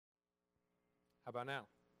How about now?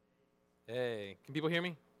 Hey, can people hear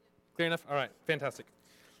me? Clear enough? All right, fantastic.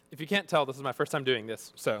 If you can't tell, this is my first time doing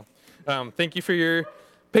this, so thank you for your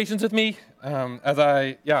patience with me as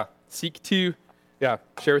I seek to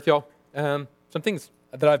share with y'all some things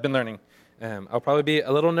that I've been learning. I'll probably be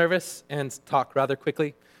a little nervous and talk rather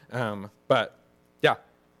quickly, but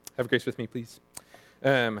have grace with me, please.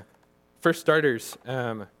 For starters,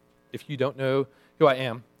 if you don't know who I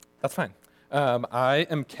am, that's fine. I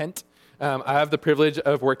am Kentt. I have the privilege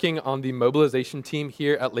of working on the mobilization team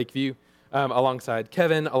here at Lakeview alongside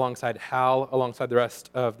Kevin, alongside Hal, alongside the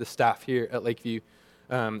rest of the staff here at Lakeview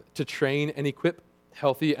to train and equip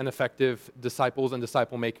healthy and effective disciples and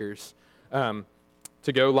disciple makers to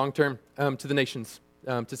go long-term to the nations,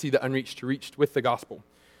 to see the unreached reached with the gospel.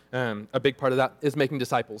 A big part of that is making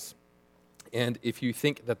disciples. And if you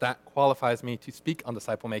think that that qualifies me to speak on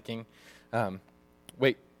disciple making,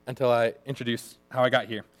 wait until I introduce how I got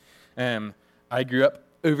here. I grew up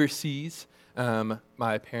overseas.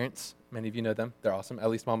 My parents, many of you know them, they're awesome, at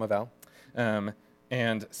least Mama Val.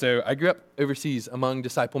 And so I grew up overseas among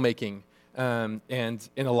disciple making. And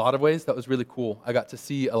in a lot of ways, that was really cool. I got to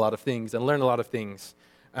see a lot of things and learn a lot of things.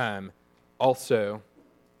 Also,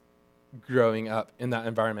 growing up in that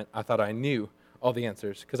environment, I thought I knew all the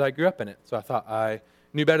answers because I grew up in it. So I thought I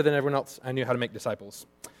knew better than everyone else. I knew how to make disciples.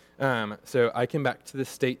 So I came back to the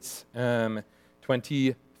States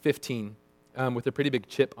 2015 with a pretty big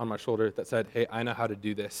chip on my shoulder that said, hey, I know how to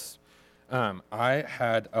do this. I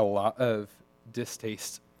had a lot of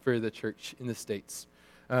distaste for the church in the States.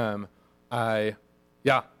 I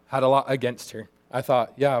had a lot against her. I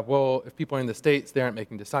thought, well, if people are in the States, they aren't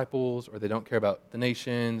making disciples, or they don't care about the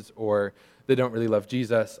nations, or they don't really love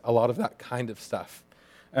Jesus, a lot of that kind of stuff.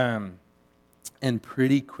 And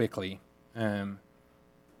pretty quickly,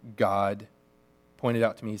 God pointed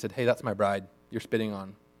out to me, he said, hey, that's my bride you're spitting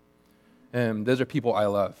on. Those are people I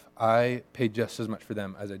love. I paid just as much for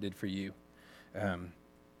them as I did for you. I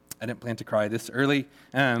didn't plan to cry this early,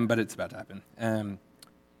 but it's about to happen.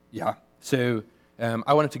 So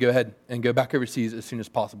I wanted to go ahead and go back overseas as soon as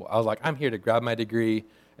possible. I was like, I'm here to grab my degree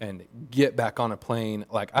and get back on a plane.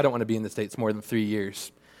 Like, I don't want to be in the States more than 3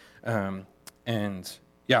 years.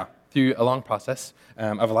 Through a long process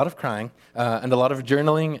of a lot of crying and a lot of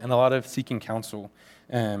journaling and a lot of seeking counsel,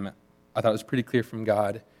 I thought it was pretty clear from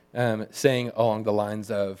God saying along the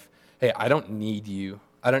lines of, hey, I don't need you.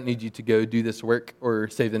 I don't need you to go do this work or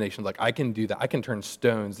save the nations. Like, I can do that. I can turn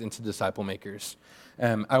stones into disciple makers.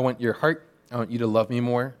 I want your heart. I want you to love me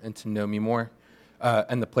more and to know me more.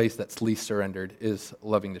 And the place that's least surrendered is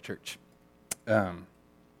loving the church. And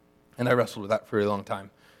I wrestled with that for a long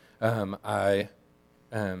time. I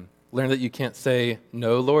learned that you can't say,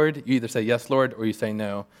 no, Lord. You either say, yes, Lord, or you say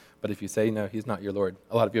no. But if you say no, he's not your Lord.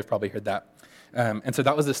 A lot of you have probably heard that. And so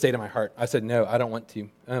that was the state of my heart. I said, no, I don't want to.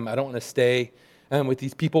 I don't want to stay with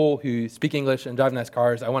these people who speak English and drive nice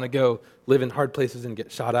cars. I want to go live in hard places and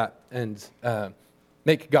get shot at and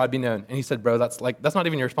make God be known. And he said, bro, that's not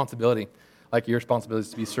even your responsibility. Like, your responsibility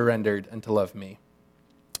is to be surrendered and to love me.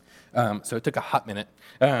 So it took a hot minute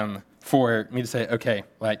for me to say, okay,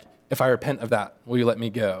 like, if I repent of that, will you let me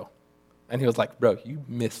go? And he was like, bro, you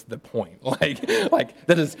missed the point. Like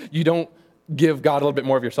that is, you don't give God a little bit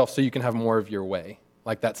more of yourself so you can have more of your way.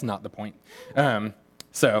 Like, that's not the point.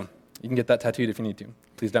 So you can get that tattooed if you need to.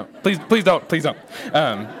 Please don't. Please don't.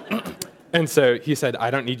 And so he said, I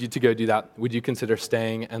don't need you to go do that. Would you consider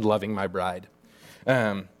staying and loving my bride?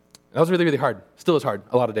 That was really, really hard. Still is hard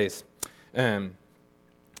a lot of days.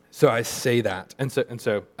 So I say that. And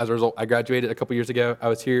so as a result, I graduated a couple years ago. I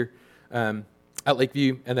was here at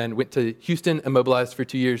Lakeview and then went to Houston and mobilized for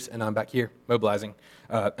 2 years. And I'm back here mobilizing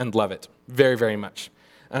and love it very, very much.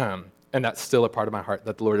 And that's still a part of my heart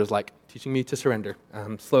that the Lord is like teaching me to surrender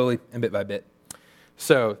slowly and bit by bit.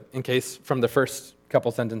 So in case from the first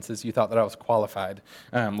couple sentences you thought that I was qualified,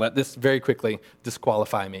 let this very quickly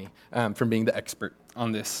disqualify me from being the expert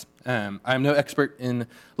on this. I'm no expert in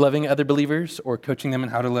loving other believers or coaching them in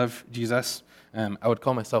how to love Jesus. I would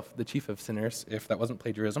call myself the chief of sinners if that wasn't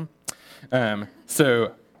plagiarism.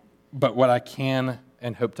 But what I can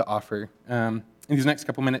and hope to offer in these next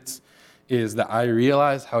couple minutes is that I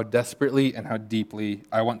realize how desperately and how deeply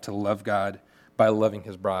I want to love God by loving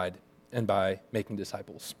his bride and by making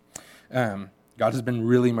disciples. God has been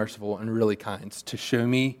really merciful and really kind to show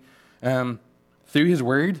me through his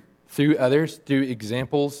word, through others, through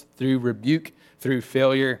examples, through rebuke, through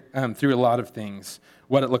failure, through a lot of things,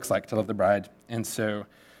 what it looks like to love the bride. And so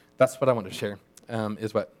that's what I want to share,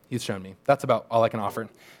 is what he's shown me. That's about all I can offer.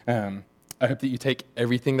 I hope that you take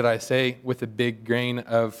everything that I say with a big grain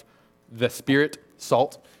of the Spirit,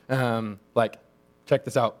 salt, check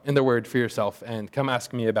this out in the Word for yourself and come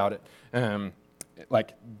ask me about it.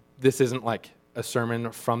 Like, this isn't like a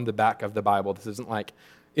sermon from the back of the Bible. This isn't like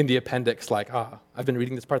in the appendix, like, I've been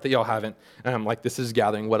reading this part that y'all haven't. Like, this is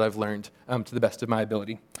gathering what I've learned to the best of my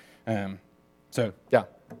ability. So, yeah,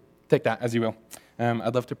 take that as you will.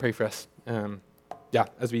 I'd love to pray for us,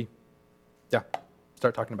 as we,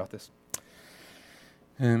 start talking about this.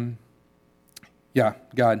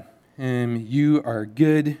 God, you are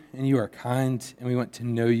good and you are kind, and we want to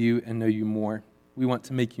know you and know you more. We want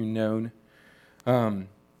to make you known. We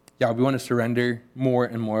want to surrender more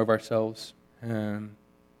and more of ourselves.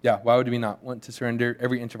 Why would we not want to surrender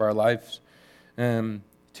every inch of our lives to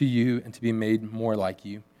you and to be made more like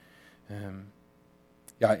you?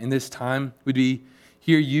 In this time, would we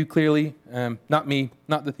hear you clearly? Not me,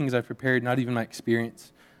 not the things I've prepared, not even my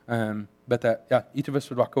experience, but that each of us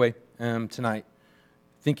would walk away tonight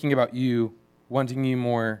thinking about you, wanting you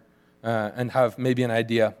more, and have maybe an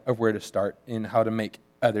idea of where to start in how to make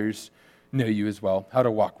others know you as well, how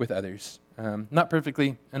to walk with others. Not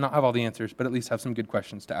perfectly and not have all the answers, but at least have some good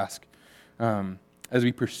questions to ask as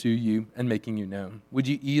we pursue you and making you known. Would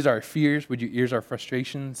you ease our fears? Would you ease our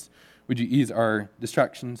frustrations? Would you ease our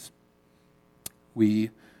distractions?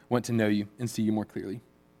 We want to know you and see you more clearly.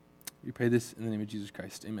 We pray this in the name of Jesus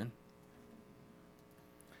Christ. Amen.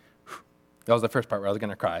 That was the first part where I was going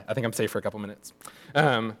to cry. I think I'm safe for a couple minutes.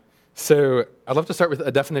 So I'd love to start with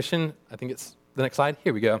a definition. I think it's the next slide.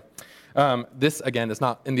 Here we go. This, again, is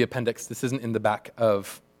not in the appendix. This isn't in the back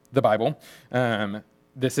of the Bible.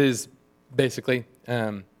 This is basically,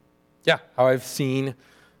 how I've seen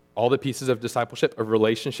all the pieces of discipleship, a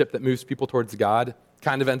relationship that moves people towards God,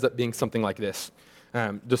 kind of ends up being something like this.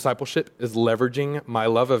 Discipleship is leveraging my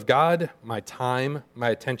love of God, my time, my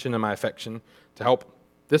attention, and my affection to help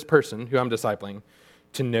this person who I'm discipling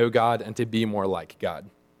to know God and to be more like God.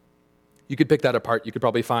 You could pick that apart. You could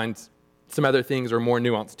probably find some other things or more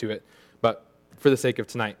nuance to it. But for the sake of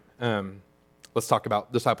tonight, let's talk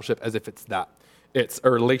about discipleship as if it's that. It's a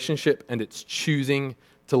relationship, and it's choosing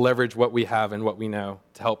to leverage what we have and what we know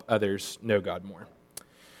to help others know God more.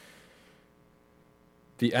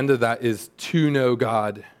 The end of that is to know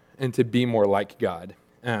God and to be more like God,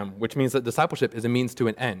 which means that discipleship is a means to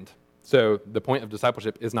an end. So the point of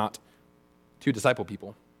discipleship is not to disciple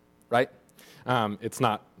people, right? It's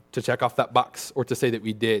not to check off that box or to say that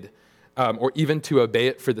we did, or even to obey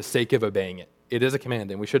it for the sake of obeying it. It is a command,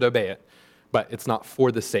 and we should obey it, but it's not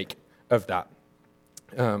for the sake of that.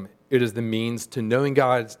 It is the means to knowing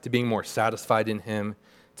God, to being more satisfied in Him,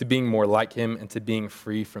 to being more like Him, and to being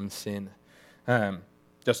free from sin.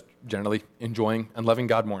 Just generally enjoying and loving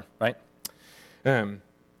God more, right?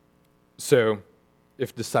 So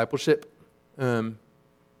if discipleship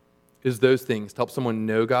is those things to help someone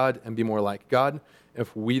know God and be more like God,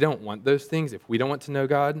 if we don't want those things, if we don't want to know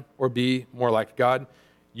God or be more like God,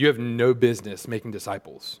 you have no business making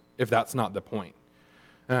disciples if that's not the point.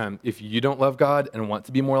 If you don't love God and want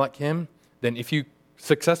to be more like Him, then if you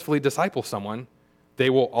successfully disciple someone, they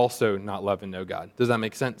will also not love and know God. Does that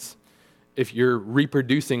make sense? If you're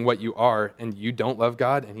reproducing what you are and you don't love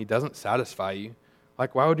God and He doesn't satisfy you,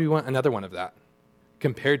 like, why would you want another one of that?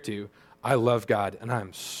 Compared to, I love God and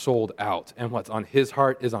I'm sold out, and what's on His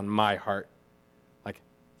heart is on my heart. Like,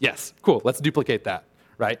 yes, cool, let's duplicate that,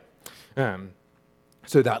 right?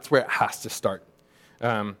 So that's where it has to start.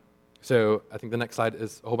 So I think the next slide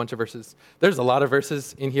is a whole bunch of verses. There's a lot of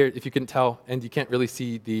verses in here, if you couldn't tell, and you can't really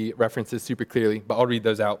see the references super clearly, but I'll read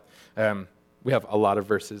those out. We have a lot of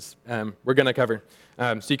verses we're going to cover.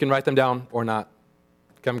 So you can write them down or not.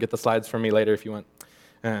 Come get the slides from me later if you want.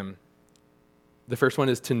 The first one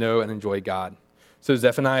is to know and enjoy God. So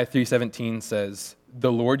Zephaniah 3:17 says,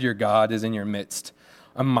 "The Lord your God is in your midst,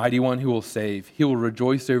 a mighty one who will save. He will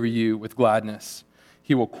rejoice over you with gladness.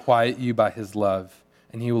 He will quiet you by His love,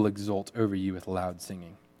 and He will exult over you with loud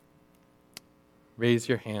singing." Raise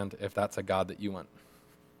your hand if that's a God that you want.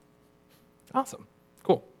 Awesome.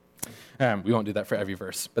 Cool. We won't do that for every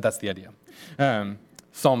verse, but that's the idea.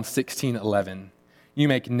 Psalm 16:11, "You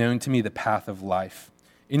make known to me the path of life.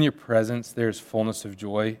 In your presence there is fullness of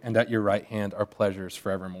joy, and at your right hand are pleasures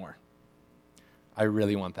forevermore." I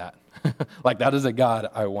really want that. Like, that is a God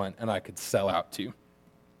I want and I could sell out to.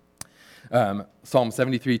 Psalm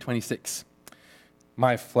 73:26,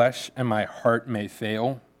 "My flesh and my heart may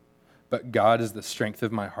fail, but God is the strength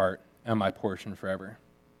of my heart and my portion forever."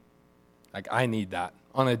 Like, I need that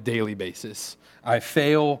on a daily basis. I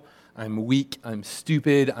fail, I'm weak, I'm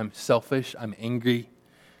stupid, I'm selfish, I'm angry.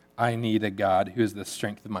 I need a God who is the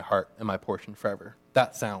strength of my heart and my portion forever.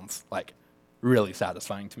 That sounds like really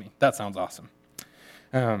satisfying to me. That sounds awesome.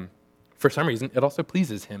 For some reason, it also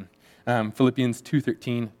pleases Him. Philippians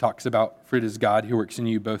 2:13 talks about, for it is God who works in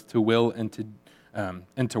you both to will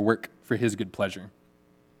and to work for his good pleasure.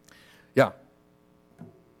 Yeah,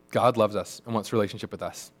 God loves us and wants a relationship with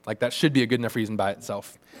us. Like, that should be a good enough reason by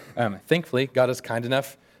itself. Thankfully, God is kind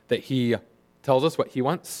enough that he tells us what he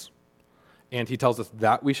wants, and he tells us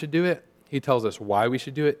that we should do it. He tells us why we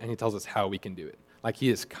should do it, and he tells us how we can do it. Like, he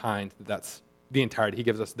is kind. That's the entirety. He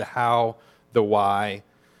gives us the how, the why,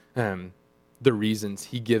 the reasons.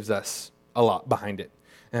 He gives us a lot behind it.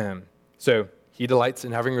 So he delights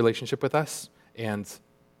in having a relationship with us, and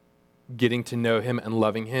getting to know him and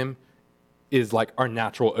loving him is like our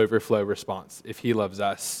natural overflow response. If he loves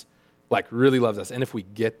us, like really loves us, and if we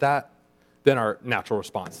get that, then our natural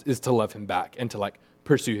response is to love him back and to like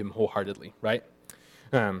pursue him wholeheartedly, right?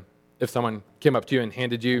 If someone came up to you and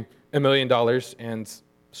handed you $1 million and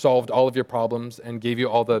solved all of your problems and gave you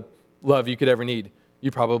all the love you could ever need, you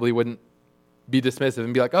probably wouldn't be dismissive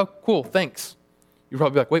and be like, oh, cool, thanks. You'd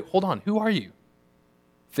probably be like, wait, hold on, who are you?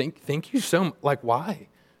 Thank you so, like, why?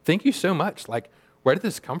 Thank you so much. Like, where did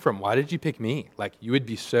this come from? Why did you pick me? Like, you would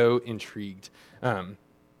be so intrigued. By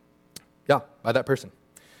that person.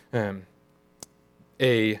 Another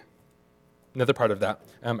part of that,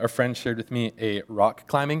 a friend shared with me a rock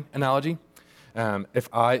climbing analogy. If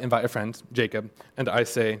I invite a friend, Jacob, and I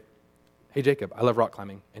say, hey, Jacob, I love rock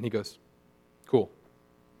climbing. And he goes, cool.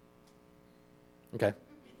 Okay.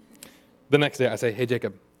 The next day I say, hey,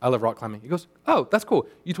 Jacob, I love rock climbing. He goes, oh, that's cool.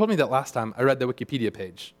 You told me that last time. I read the Wikipedia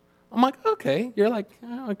page. I'm like, okay. You're like,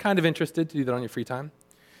 kind of interested to do that on your free time.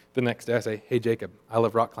 The next day I say, hey, Jacob, I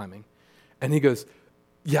love rock climbing. And he goes,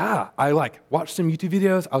 yeah, I watched some YouTube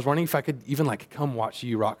videos. I was wondering if I could even come watch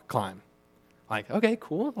you rock climb. Like, okay,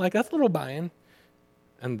 cool. Like, that's a little buy-in.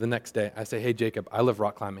 And the next day I say, hey, Jacob, I love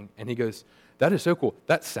rock climbing. And he goes, that is so cool.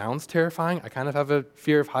 That sounds terrifying. I kind of have a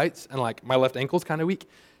fear of heights, and my left ankle's kind of weak.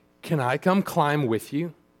 Can I come climb with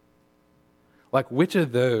you? Which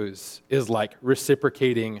of those is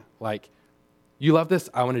reciprocating, you love this,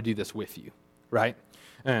 I want to do this with you, right?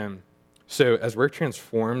 So as we're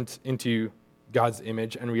transformed into God's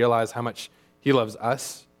image and realize how much he loves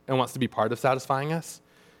us and wants to be part of satisfying us,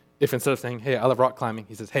 if instead of saying, hey, I love rock climbing,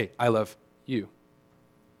 he says, hey, I love you.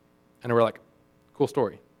 And we're like, cool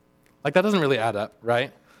story. That doesn't really add up,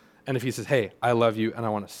 right? And if he says, hey, I love you and I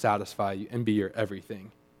want to satisfy you and be your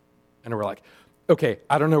everything. And we're like, okay,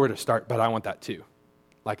 I don't know where to start, but I want that too.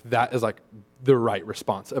 That is the right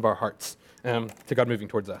response of our hearts to God moving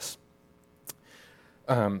towards us.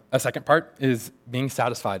 A second part is being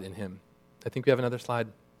satisfied in him. I think we have another slide.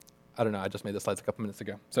 I don't know. I just made the slides a couple minutes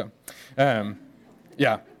ago. So, I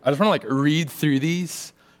just want to read through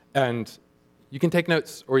these, and you can take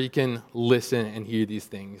notes or you can listen and hear these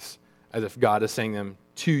things as if God is saying them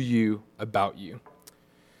to you about you.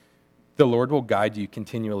 The Lord will guide you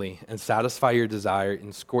continually and satisfy your desire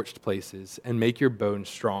in scorched places and make your bones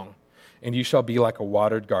strong. And you shall be like a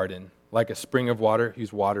watered garden, like a spring of water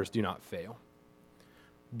whose waters do not fail.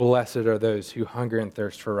 Blessed are those who hunger and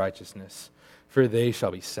thirst for righteousness, for they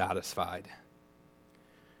shall be satisfied.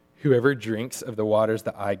 Whoever drinks of the waters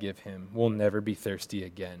that I give him will never be thirsty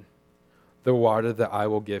again. The water that I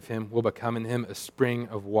will give him will become in him a spring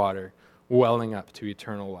of water welling up to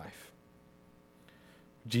eternal life.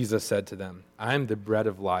 Jesus said to them, I am the bread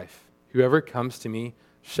of life. Whoever comes to me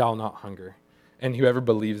shall not hunger, and whoever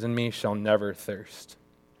believes in me shall never thirst.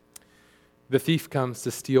 The thief comes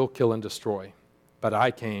to steal, kill, and destroy, but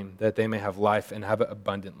I came that they may have life and have it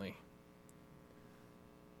abundantly.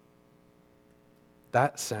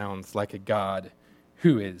 That sounds like a God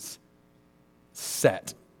who is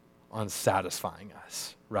set on satisfying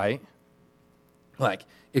us, right?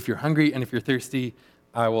 If you're hungry and if you're thirsty,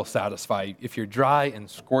 I will satisfy you. If you're dry and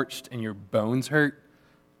scorched and your bones hurt,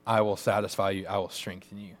 I will satisfy you. I will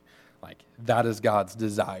strengthen you. That is God's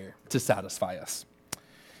desire to satisfy us.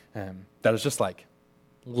 That is just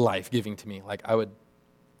life-giving to me.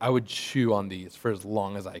 I would chew on these for as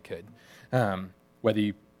long as I could. Whether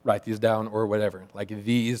you write these down or whatever.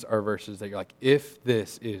 These are verses that you're if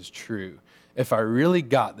this is true, if I really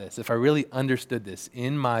got this, if I really understood this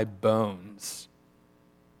in my bones,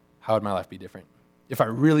 how would my life be different? If I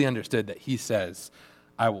really understood that he says,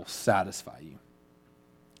 I will satisfy you.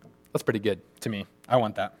 That's pretty good to me. I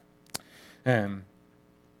want that.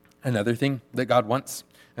 Another thing that God wants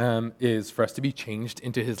is for us to be changed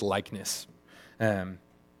into his likeness. We have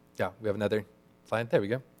another slide. There we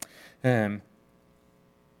go.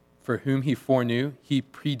 For whom he foreknew, he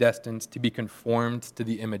predestined to be conformed to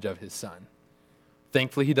the image of his Son.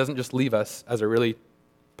 Thankfully, he doesn't just leave us as a really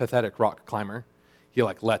pathetic rock climber. He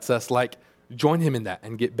lets us join him in that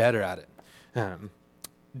and get better at it.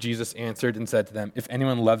 Jesus answered and said to them, "If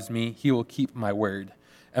anyone loves me, he will keep my word,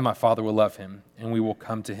 and my Father will love him, and we will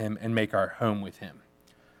come to him and make our home with him."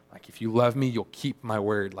 Like, if you love me, you'll keep my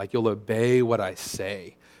word. Like, you'll obey what I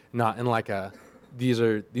say. Not in like these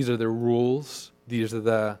are the rules. These are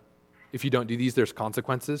the, if you don't do these, there's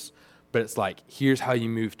consequences. But it's like, here's how you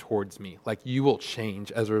move towards me. Like, you will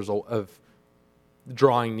change as a result of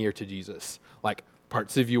drawing near to Jesus. Like,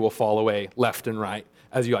 parts of you will fall away left and right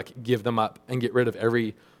as you like give them up and get rid of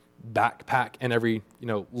every backpack and every,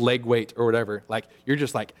 leg weight or whatever. Like, you're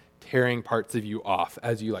just like tearing parts of you off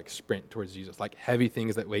as you like sprint towards Jesus, like heavy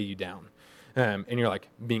things that weigh you down. And you're like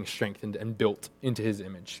being strengthened and built into his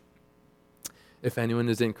image. If anyone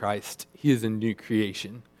is in Christ, he is a new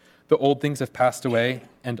creation. The old things have passed away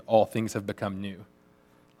and all things have become new.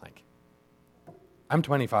 Like, I'm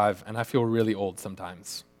 25 and I feel really old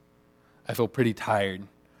sometimes. I feel pretty tired.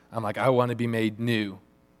 I'm like, I want to be made new.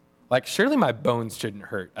 Like, surely my bones shouldn't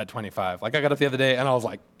hurt at 25. Like, I got up the other day and I was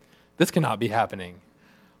like, this cannot be happening.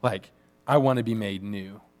 Like, I want to be made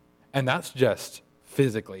new. And that's just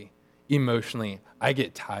physically. Emotionally, I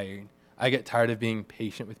get tired. I get tired of being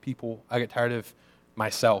patient with people. I get tired of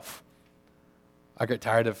myself. I get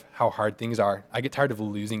tired of how hard things are. I get tired of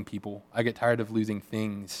losing people. I get tired of losing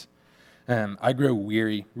things. I grow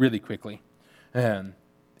weary really quickly, and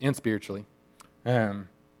spiritually.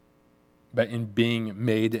 But in being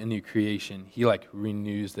made a new creation, he like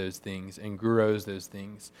renews those things and grows those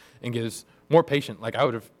things and gives more patience. Like,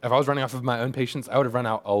 if I was running off of my own patience, I would have run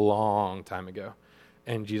out a long time ago.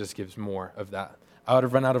 And Jesus gives more of that. I would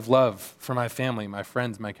have run out of love for my family, my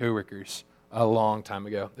friends, my coworkers a long time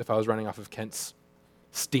ago if I was running off of Kentt's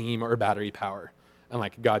steam or battery power. And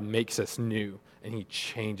like, God makes us new and he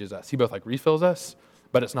changes us. He both like refills us,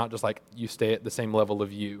 but it's not just like you stay at the same level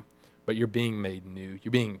of you, but you're being made new.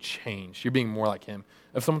 You're being changed. You're being more like him.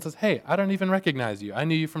 If someone says, "Hey, I don't even recognize you. I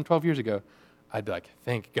knew you from 12 years ago." I'd be like,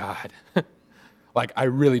 thank God. Like, I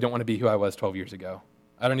really don't want to be who I was 12 years ago.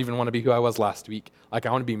 I don't even want to be who I was last week. Like,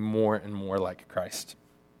 I want to be more and more like Christ.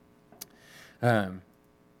 So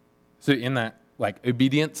in that, like,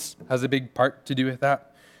 obedience has a big part to do with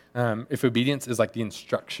that. If obedience is like the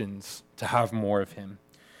instructions to have more of him.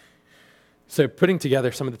 So putting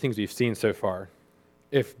together some of the things we've seen so far,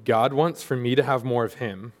 if God wants for me to have more of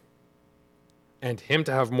him and him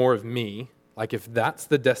to have more of me, like if that's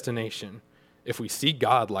the destination, if we see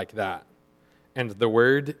God like that, and the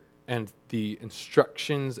word and the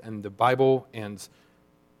instructions and the Bible and,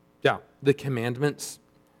 the commandments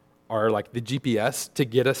are like the GPS to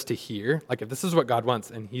get us to here. Like, if this is what God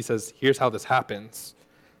wants and he says, here's how this happens,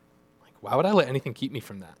 like, why would I let anything keep me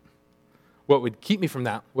from that? What would keep me from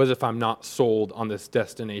that was if I'm not sold on this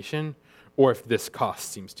destination or if this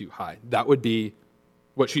cost seems too high. That would be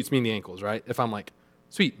what shoots me in the ankles, right? If I'm like,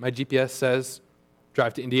 sweet, my GPS says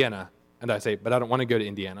drive to Indiana, and I say, but I don't want to go to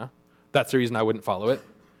Indiana. That's the reason I wouldn't follow it.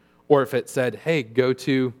 Or if it said, hey, go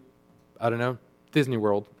to, I don't know, Disney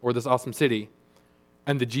World or this awesome city,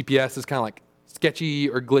 and the GPS is kind of like sketchy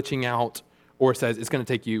or glitching out, or says it's going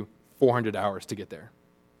to take you 400 hours to get there.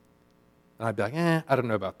 And I'd be like, I don't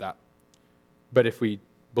know about that. But if we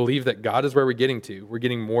believe that God is where we're getting to, we're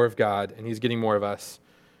getting more of God and he's getting more of us,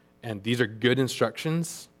 and these are good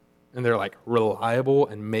instructions and they're like reliable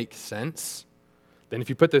and make sense, then if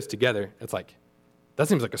you put those together, it's like, that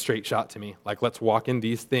seems like a straight shot to me. Like, let's walk in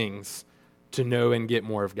these things to know and get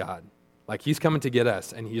more of God. Like, he's coming to get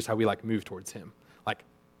us, and here's how we like move towards him. Like,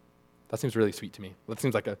 that seems really sweet to me. That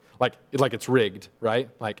seems like it's rigged, right?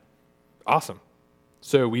 Like, awesome.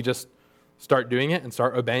 So we just start doing it and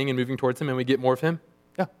start obeying and moving towards him, and we get more of him?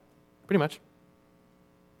 Yeah, pretty much.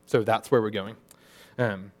 So that's where we're going.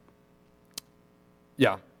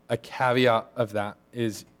 A caveat of that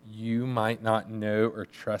is you might not know or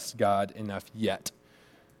trust God enough yet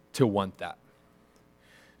to want that.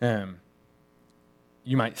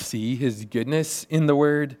 You might see his goodness in the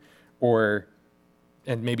word,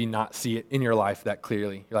 and maybe not see it in your life that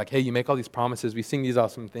clearly. You're like, hey, you make all these promises, we sing these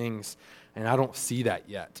awesome things, and I don't see that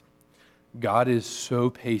yet. God is so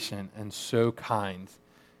patient and so kind.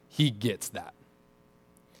 He gets that.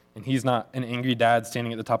 And he's not an angry dad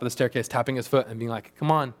standing at the top of the staircase tapping his foot and being like,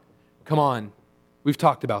 come on, we've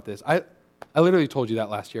talked about this. I literally told you that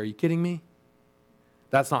last year. Are you kidding me?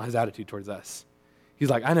 That's not his attitude towards us. He's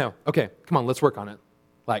like, I know. Okay, come on, let's work on it.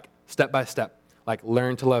 Like, step by step. Like,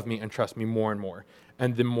 learn to love me and trust me more and more.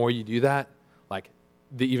 And the more you do that, like,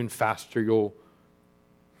 the even faster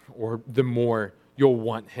the more you'll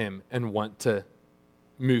want him and want to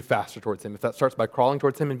move faster towards him. If that starts by crawling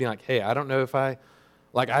towards him and being like, hey, I don't know if I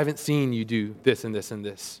haven't seen you do this and this and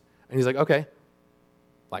this. And he's like, okay,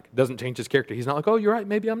 Like, doesn't change his character. He's not like, oh, you're right,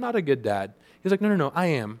 maybe I'm not a good dad. He's like, no, I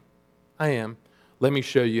am. Let me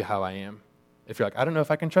show you how I am. If you're like, I don't know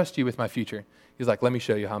if I can trust you with my future. He's like, let me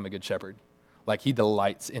show you how I'm a good shepherd. Like, he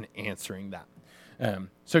delights in answering that.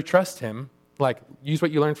 So trust him. Like, use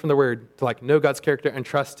what you learned from the word to like know God's character and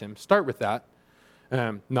trust him. Start with that.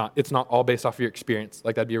 It's not all based off of your experience.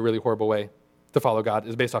 Like, that'd be a really horrible way to follow God,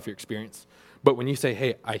 is based off your experience. But when you say,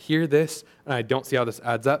 hey, I hear this and I don't see how this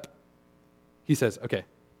adds up, he says, okay,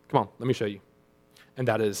 come on, let me show you. And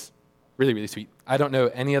that is really, really sweet. I don't know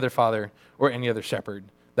any other father or any other shepherd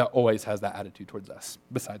that always has that attitude towards us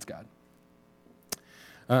besides God.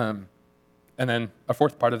 And then a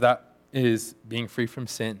fourth part of that is being free from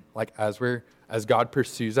sin. Like, as God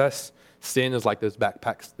pursues us, sin is like those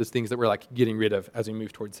backpacks, those things that we're like getting rid of as we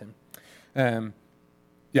move towards him.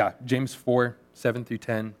 James 4, 7 through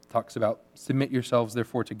 10 talks about submit yourselves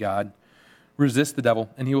therefore to God, resist the devil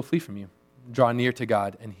and he will flee from you. Draw near to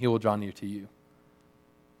God and he will draw near to you.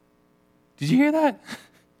 Did you hear that?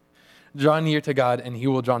 Draw near to God and he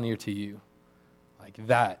will draw near to you. Like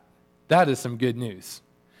that is some good news.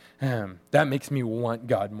 That makes me want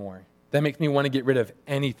God more. That makes me want to get rid of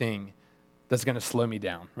anything that's going to slow me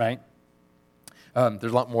down, right?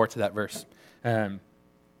 There's a lot more to that verse.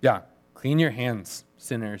 Clean your hands,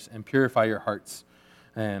 sinners, and purify your hearts,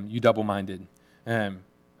 you double-minded. And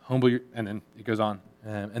then it goes on.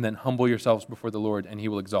 And then humble yourselves before the Lord, and he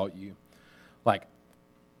will exalt you. Like,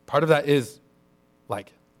 part of that is,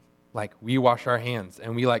 like we wash our hands,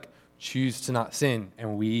 and we, like, choose to not sin,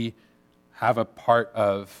 and we have a part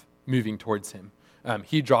of moving towards him.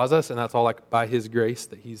 He draws us, and that's all, like, by his grace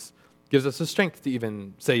that he's gives us the strength to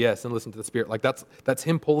even say yes and listen to the Spirit. Like, that's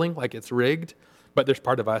him pulling, like it's rigged, but there's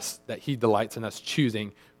part of us that he delights in us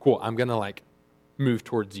choosing, cool, I'm going to, like, move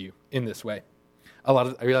towards you in this way.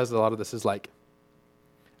 I realize a lot of this is, like,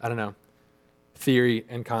 I don't know, theory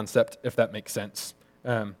and concept, if that makes sense.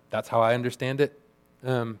 That's how I understand it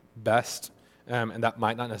best, and that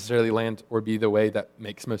might not necessarily land or be the way that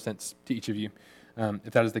makes most sense to each of you.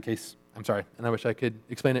 If that is the case, I'm sorry, and I wish I could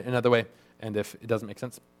explain it another way, and if it doesn't make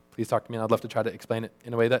sense, please talk to me, and I'd love to try to explain it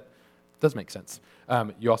in a way that does make sense.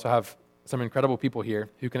 You also have some incredible people here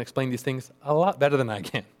who can explain these things a lot better than I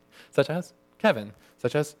can, such as Kevin,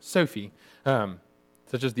 such as Sophie,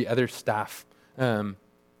 such as the other staff of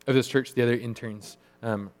this church, the other interns,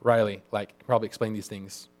 Riley, like, can probably explain these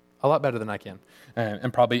things a lot better than I can,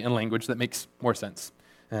 and probably in language that makes more sense.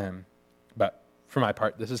 But for my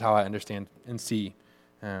part, this is how I understand and see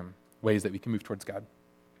ways that we can move towards God.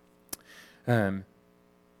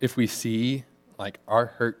 If we see, like, our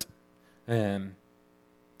hurt, I'll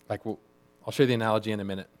share the analogy in a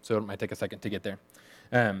minute, so it might take a second to get there.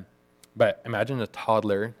 But imagine a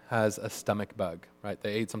toddler has a stomach bug, right?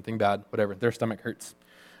 They ate something bad, whatever, their stomach hurts.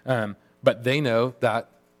 But they know that,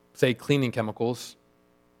 say, cleaning chemicals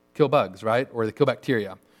kill bugs, right? Or they kill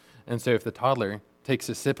bacteria. And so if the toddler takes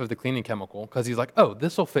a sip of the cleaning chemical because he's like, oh,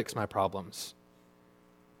 this will fix my problems,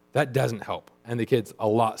 that doesn't help. And the kid's a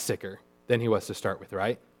lot sicker than he was to start with,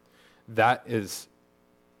 right? That is,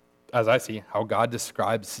 as I see, how God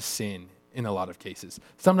describes sin in a lot of cases.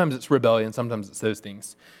 Sometimes it's rebellion, sometimes it's those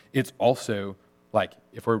things. It's also like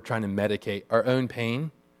if we're trying to medicate our own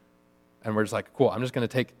pain and we're just like, cool, I'm just going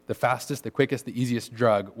to take the fastest, the quickest, the easiest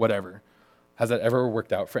drug, whatever. Has that ever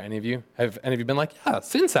worked out for any of you? Have any of you been like, yeah,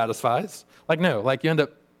 sin satisfies? Like, no, like you end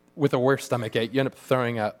up with a worse stomach ache. You end up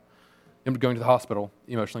throwing up. You end up going to the hospital,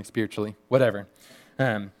 emotionally, spiritually, whatever,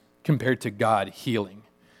 compared to God healing.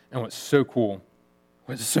 And what's so cool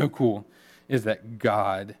is that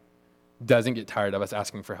God doesn't get tired of us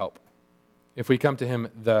asking for help. If we come to him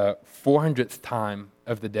the 400th time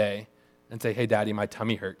of the day and say, hey, Daddy, my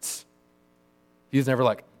tummy hurts, he's never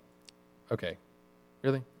like, okay,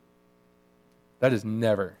 really? That is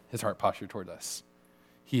never his heart posture toward us.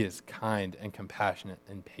 He is kind and compassionate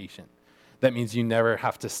and patient. That means you never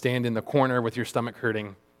have to stand in the corner with your stomach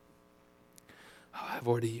hurting. Oh, I've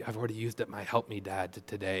already used up my help me, Dad,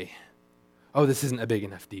 today. Oh, this isn't a big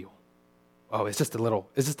enough deal. Oh, it's just a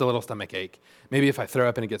little stomach ache. Maybe if I throw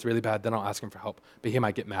up and it gets really bad, then I'll ask him for help. But he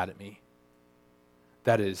might get mad at me.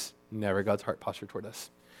 That is never God's heart posture toward us.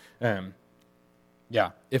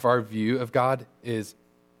 If our view of God is,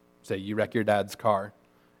 say, you wreck your dad's car.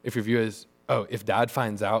 If your view is, oh, if Dad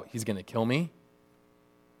finds out, he's going to kill me,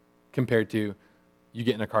 compared to you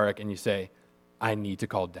get in a car wreck and you say, I need to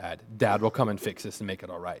call Dad. Dad will come and fix this and make it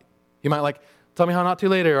all right. He might like, tell me how not to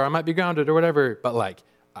later, or I might be grounded or whatever, but like,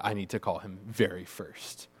 I need to call him very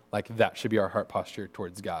first. Like, that should be our heart posture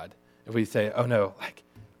towards God. If we say, oh no, like,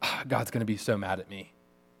 God's going to be so mad at me.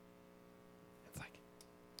 It's like,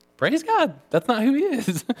 praise God. That's not who he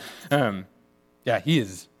is. Yeah, he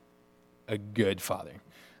is a good father.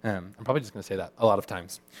 I'm probably just going to say that a lot of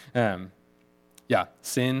times. Yeah,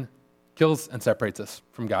 sin kills and separates us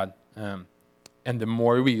from God. And the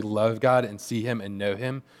more we love God and see him and know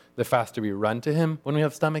him, the faster we run to him when we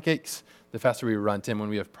have stomach aches, the faster we run to him when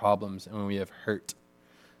we have problems and when we have hurt,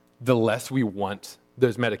 the less we want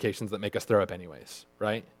those medications that make us throw up anyways,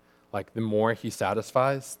 right? Like the more he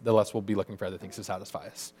satisfies, the less we'll be looking for other things to satisfy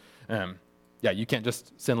us. Yeah, you can't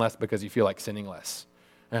just sin less because you feel like sinning less.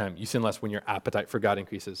 You sin less when your appetite for God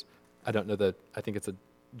increases. I don't know I think it's a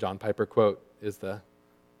John Piper quote, is the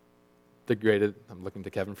greatest, I'm looking to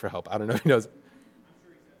Kevin for help. I don't know if he knows.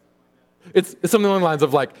 It's something along the lines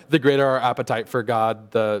of like, the greater our appetite for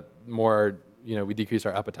God, the more, we decrease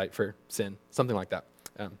our appetite for sin. Something like that.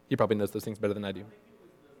 He probably knows those things better than I do.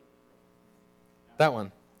 That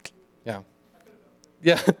one. Yeah.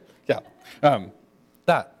 Yeah. Yeah.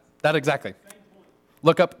 That exactly.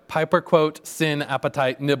 Look up Piper quote, sin,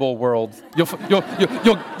 appetite, nibble, world.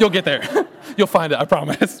 You'll get there. You'll find it, I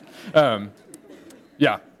promise.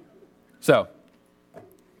 Yeah. So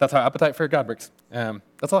that's how appetite for God works.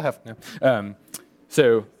 That's all I have now.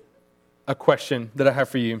 So a question that I have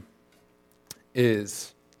for you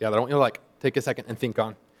is, that I want you to like take a second and think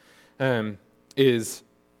on, is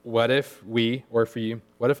what if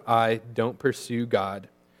what if I don't pursue God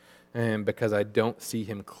because I don't see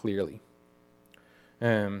him clearly?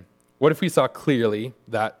 What if we saw clearly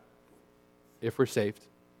that if we're saved,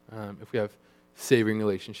 if we have saving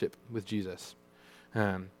relationship with Jesus,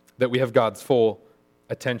 that we have God's full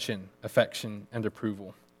attention, affection, and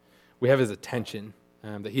approval. We have his attention,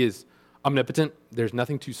 that he is omnipotent. There's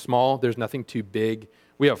nothing too small. There's nothing too big.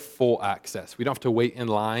 We have full access. We don't have to wait in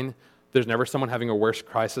line. There's never someone having a worse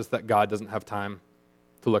crisis that God doesn't have time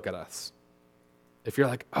to look at us. If you're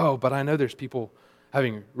like, oh, but I know there's people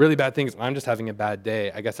having really bad things, I'm just having a bad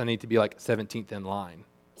day, I guess I need to be like 17th in line.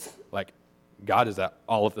 Like, God is at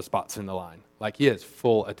all of the spots in the line. Like, he has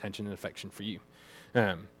full attention and affection for you.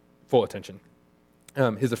 Full attention.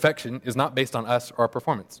 His affection is not based on us or our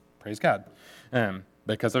performance. Praise God.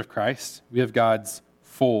 Because of Christ, we have God's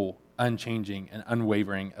full, unchanging, and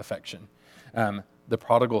unwavering affection. The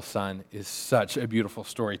prodigal son is such a beautiful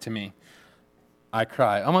story to me. I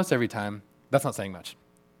cry almost every time. That's not saying much.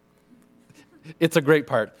 It's a great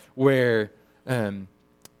part where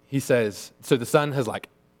he says, so the son has like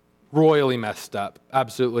royally messed up,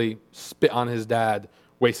 absolutely spit on his dad,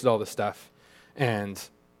 wasted all the stuff, and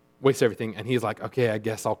wasted everything. And he's like, okay, I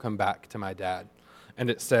guess I'll come back to my dad. And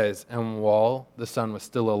it says, and while the son was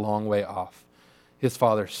still a long way off, his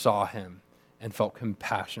father saw him and felt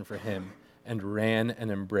compassion for him and ran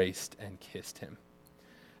and embraced and kissed him.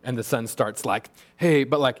 And the son starts like, hey,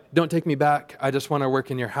 but like, don't take me back. I just want to work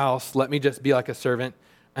in your house. Let me just be like a servant.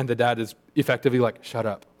 And the dad is effectively like, shut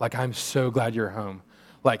up. Like, I'm so glad you're home.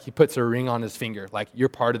 Like, he puts a ring on his finger. Like, you're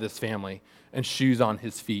part of this family. And shoes on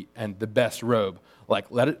his feet and the best robe. Like,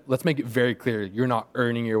 let's make it very clear. You're not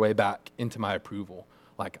earning your way back into my approval.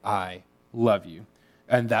 Like, I love you.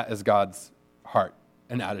 And that is God's heart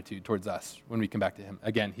and attitude towards us when we come back to him.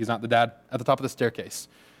 Again, he's not the dad at the top of the staircase.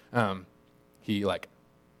 He like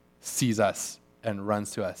sees us and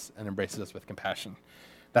runs to us and embraces us with compassion.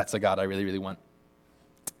 That's the God I really, really want.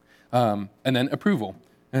 And then approval.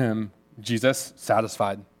 Jesus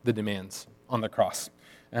satisfied the demands on the cross.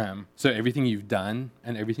 So everything you've done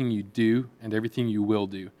and everything you do and everything you will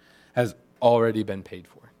do has already been paid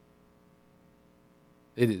for.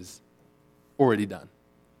 It is already done.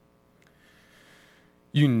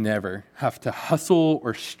 You never have to hustle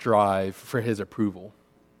or strive for his approval.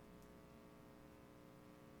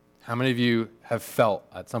 How many of you have felt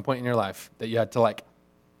at some point in your life that you had to like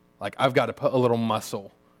I've got to put a little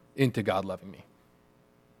muscle into God loving me?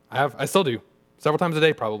 I still do. Several times a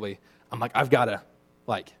day probably. I'm like, I've got to,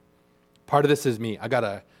 like, part of this is me. I got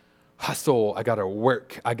to hustle. I got to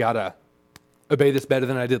work. I got to obey this better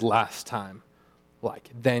than I did last time. Like,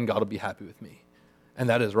 then God will be happy with me. And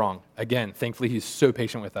that is wrong. Again, thankfully, he's so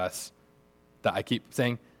patient with us that I keep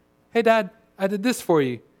saying, hey, Dad, I did this for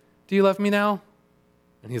you. Do you love me now?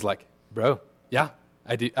 And he's like, bro, yeah,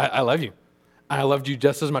 I do. I love you. I loved you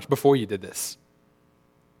just as much before you did this.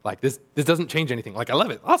 Like, this doesn't change anything. Like, I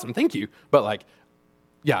love it. Awesome, thank you. But, like,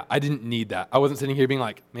 yeah, I didn't need that. I wasn't sitting here being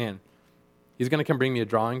like, man, he's going to come bring me a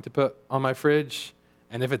drawing to put on my fridge,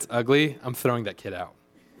 and if it's ugly, I'm throwing that kid out.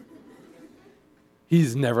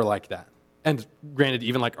 He's never like that. And granted,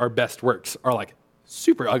 even like our best works are like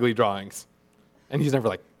super ugly drawings. And he's never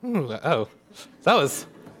like, that was,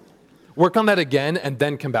 work on that again and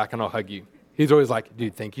then come back and I'll hug you. He's always like,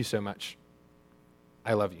 dude, thank you so much.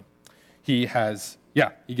 I love you. He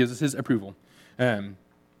gives us his approval.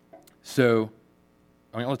 So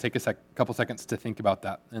I want you to take a couple seconds to think about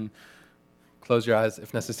that and close your eyes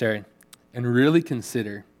if necessary and really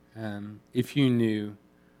consider if you knew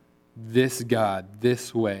this God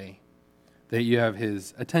this way, that you have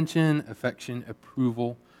his attention, affection,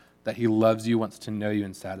 approval, that he loves you, wants to know you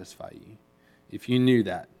and satisfy you. If you knew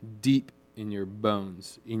that deep in your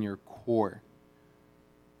bones, in your core,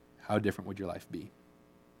 how different would your life be?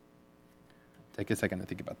 Take a second to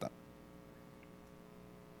think about that.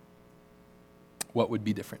 What would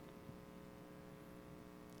be different?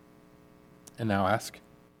 And now ask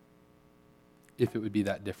if it would be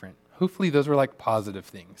that different. Hopefully those were like positive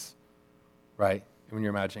things, right? When you're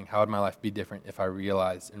imagining, how would my life be different if I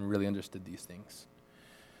realized and really understood these things?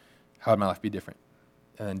 How would my life be different?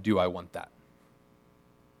 And then do I want that?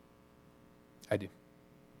 I do.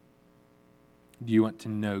 Do you want to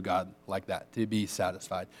know God like that, to be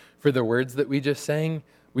satisfied? For the words that we just sang,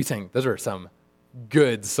 those are some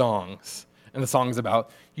good songs. And the song's about,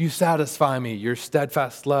 you satisfy me, your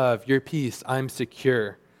steadfast love, your peace, I'm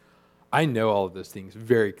secure. I know all of those things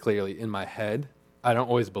very clearly in my head. I don't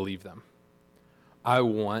always believe them. I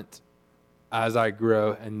want, as I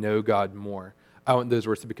grow and know God more, I want those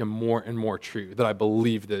words to become more and more true, that I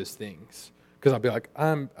believe those things. Because I'll be like,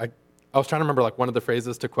 I was trying to remember like one of the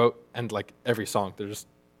phrases to quote, and like every song, they're just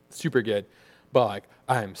super good. But like,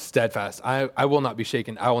 I am steadfast. I will not be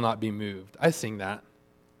shaken. I will not be moved. I sing that.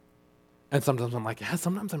 And sometimes I'm like, yeah,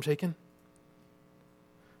 sometimes I'm shaken.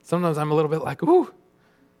 Sometimes I'm a little bit like, ooh,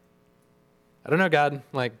 I don't know, God.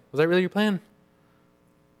 Like, was that really your plan?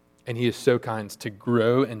 And he is so kind to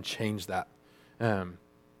grow and change that. And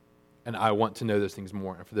I want to know those things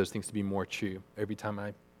more and for those things to be more true every time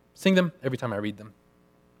I sing them, every time I read them.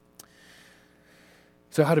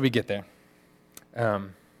 So how do we get there?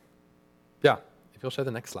 If you'll show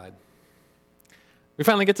the next slide. We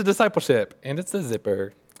finally get to discipleship, and it's the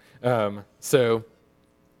zipper. This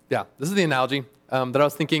is the analogy that I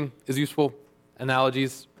was thinking is useful.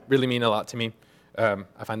 Analogies really mean a lot to me.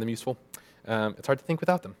 I find them useful. It's hard to think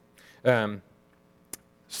without them.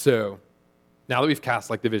 So now that we've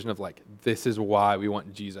cast like the vision of like, this is why we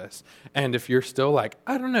want Jesus. And if you're still like,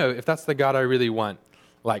 I don't know if that's the God I really want,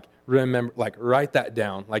 like remember, like write that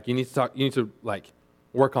down. Like you need to like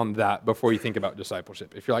work on that before you think about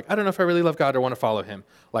discipleship. If you're like, I don't know if I really love God or want to follow him,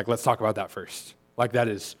 like let's talk about that first. Like that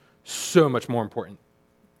is so much more important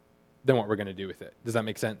than what we're going to do with it. Does that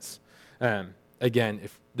make sense? Again,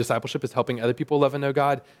 if discipleship is helping other people love and know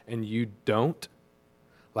God and you don't,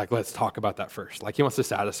 like let's talk about that first. Like he wants to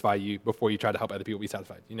satisfy you before you try to help other people be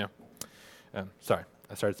satisfied, you know? Sorry,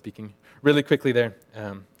 I started speaking really quickly there.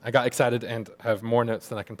 I got excited and have more notes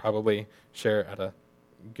than I can probably share at a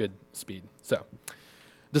good speed. So,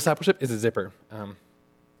 discipleship is a zipper.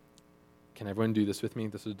 Can everyone do this with me?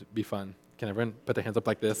 This would be fun. Can everyone put their hands up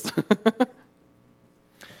like this?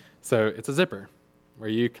 So it's a zipper where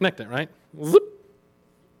you connect it, right? Zip.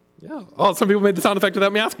 Yeah. Oh, some people made the sound effect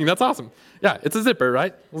without me asking. That's awesome. Yeah, it's a zipper,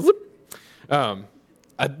 right? Zip.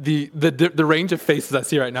 The range of faces I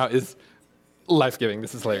see right now is life-giving.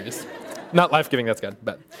 This is hilarious. Not life-giving, that's good,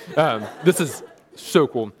 but this is so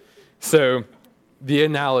cool. So the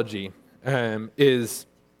analogy is,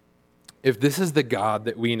 if this is the God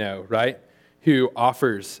that we know, right, who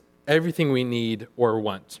offers everything we need or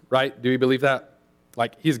want, right? Do we believe that?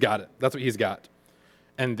 Like, he's got it. That's what he's got.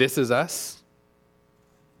 And this is us,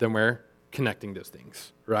 then we're connecting those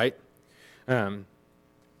things, right?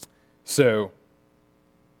 So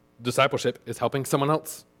discipleship is helping someone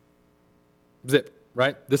else zip,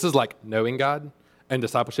 right? This is like knowing God, and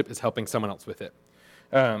discipleship is helping someone else with it.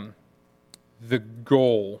 The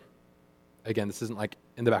goal, again, this isn't like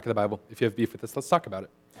in the back of the Bible. If you have beef with this, let's talk about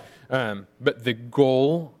it. But the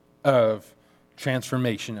goal of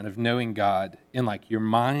transformation and of knowing God in like your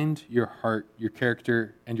mind, your heart, your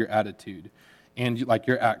character, and your attitude, and like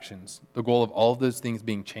your actions, the goal of all of those things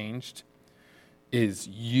being changed is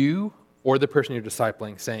you or the person you're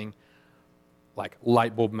discipling saying, like,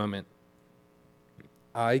 light bulb moment,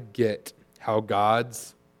 I get how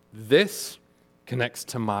God's this connects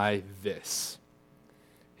to my this.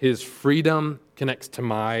 His freedom connects to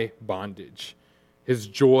my bondage. His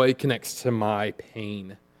joy connects to my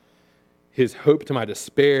pain. His hope to my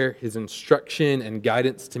despair. His instruction and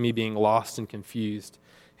guidance to me being lost and confused.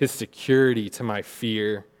 His security to my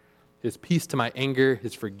fear. His peace to my anger.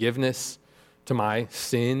 His forgiveness to my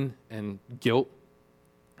sin and guilt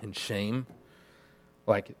and shame.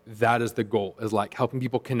 Like, that is the goal, is like helping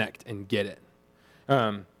people connect and get it.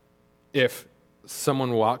 If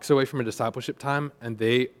someone walks away from a discipleship time and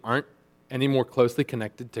they aren't any more closely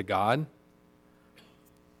connected to God,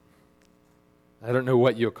 I don't know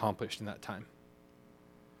what you accomplished in that time.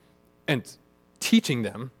 And teaching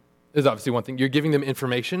them is obviously one thing. You're giving them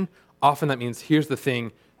information. Often that means, here's the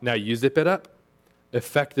thing, now you zip it up.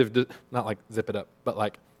 Not like zip it up, but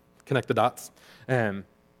like connect the dots. In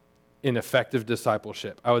effective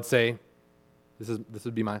discipleship, I would say, this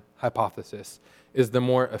would be my hypothesis, is the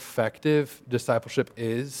more effective discipleship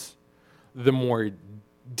is, the more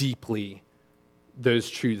deeply those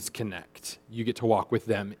truths connect. You get to walk with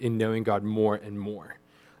them in knowing God more and more.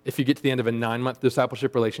 If you get to the end of a 9-month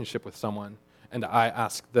discipleship relationship with someone, and I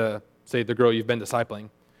ask the girl you've been discipling,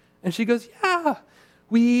 and she goes, yeah,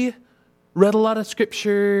 we read a lot of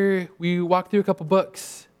scripture, we walked through a couple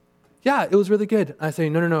books. Yeah, it was really good. And I say,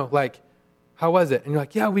 no, like, how was it? And you're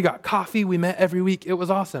like, yeah, we got coffee, we met every week, it was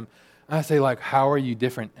awesome. And I say, like, how are you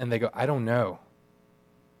different? And they go, I don't know.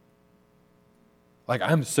 Like,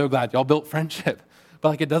 I'm so glad y'all built friendship. But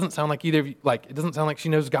like, it doesn't sound like either of you, like, it doesn't sound like she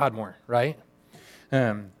knows God more, right?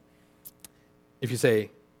 If you say,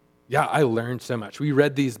 yeah, I learned so much. We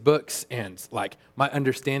read these books and like my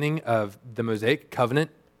understanding of the Mosaic covenant,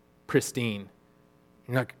 pristine.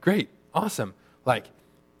 You're like, great, awesome. Like,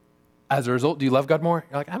 as a result, do you love God more?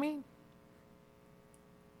 You're like, I mean,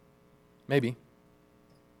 maybe.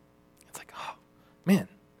 It's like, oh, man.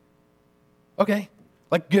 Okay,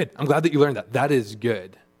 like good. I'm glad that you learned that. That is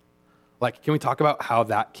good. Like, can we talk about how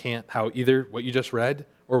either what you just read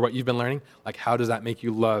or what you've been learning, like how does that make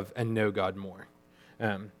you love and know God more?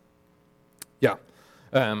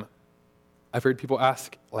 I've heard people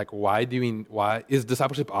ask, like, why is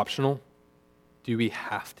discipleship optional? Do we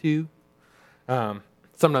have to?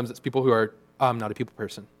 Sometimes it's people who are, I'm not a people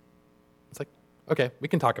person. It's like, okay, we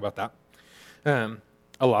can talk about that.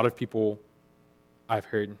 A lot of people I've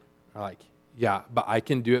heard are like, yeah, but I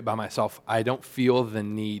can do it by myself. I don't feel the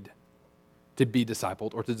need to be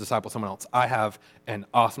discipled or to disciple someone else. I have an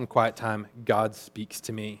awesome quiet time. God speaks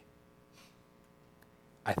to me.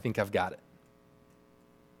 I think I've got it.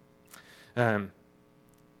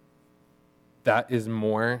 That is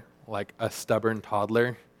more like a stubborn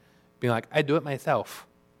toddler being like, I do it myself.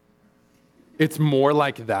 It's more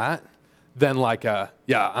like that than like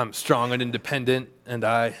I'm strong and independent and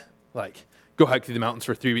I like go hike through the mountains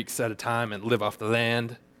for 3 weeks at a time and live off the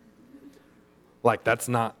land. Like that's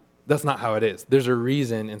not how it is. There's a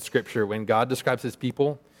reason in Scripture when God describes his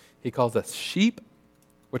people, he calls us sheep,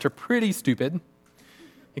 which are pretty stupid.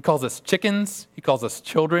 He calls us chickens. He calls us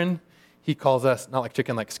children. He calls us, not like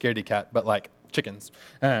chicken like scaredy cat, but like chickens.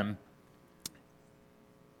 I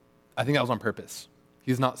think that was on purpose.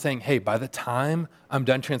 He's not saying, hey, by the time I'm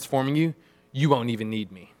done transforming you, you won't even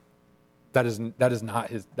need me. That is not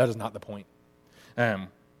the point.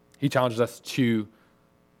 He challenges us to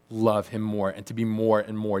love him more and to be more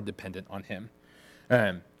and more dependent on him.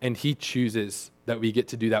 And he chooses that we get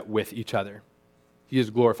to do that with each other. He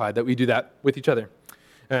is glorified that we do that with each other.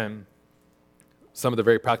 Some of the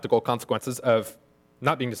very practical consequences of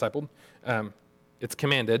not being discipled, it's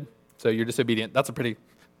commanded, so you're disobedient. It's a pretty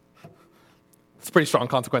strong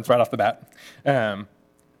consequence right off the bat.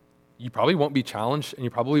 You probably won't be challenged and you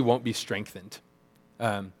probably won't be strengthened.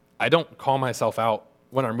 I don't call myself out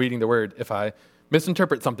when I'm reading the word if I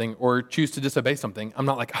misinterpret something or choose to disobey something. I'm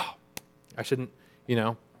not like, oh, I shouldn't,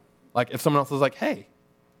 Like if someone else is like, hey,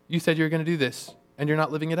 you said you were going to do this and you're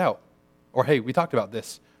not living it out. Or, hey, we talked about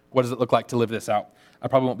this. What does it look like to live this out? I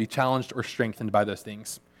probably won't be challenged or strengthened by those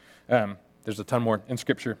things. There's a ton more in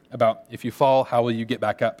Scripture about if you fall, how will you get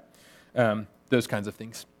back up? Those kinds of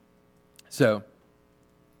things. So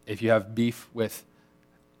if you have beef with,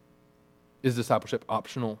 is discipleship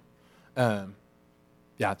optional? That's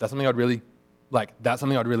something I'd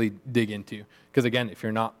really dig into. Because again, if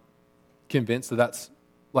you're not convinced that that's,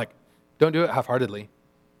 don't do it half-heartedly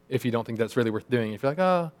if you don't think that's really worth doing. If you're like,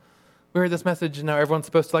 oh, we heard this message and now everyone's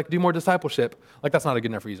supposed to do more discipleship, that's not a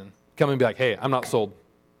good enough reason. Come and be like, hey, I'm not sold.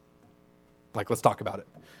 Let's talk about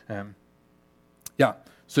it.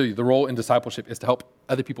 So the role in discipleship is to help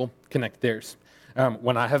other people connect theirs.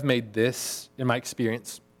 When I have made this, in my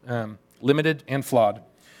experience, limited and flawed,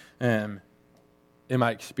 in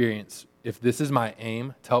my experience, if this is my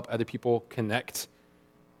aim to help other people connect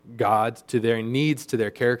God to their needs, to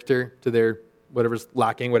their character, to their whatever's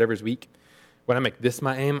lacking, whatever's weak, when I make this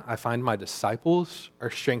my aim, I find my disciples are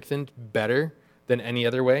strengthened better than any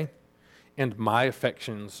other way, and my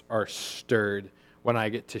affections are stirred when I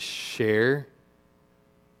get to share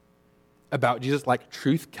about Jesus,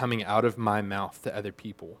 truth coming out of my mouth to other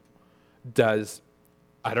people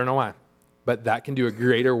I don't know why, but that can do a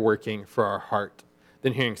greater working for our heart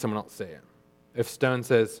than hearing someone else say it. If Stone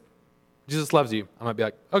says, Jesus loves you, I might be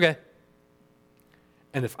like, okay.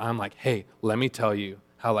 And if I'm like, hey, let me tell you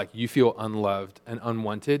how you feel unloved and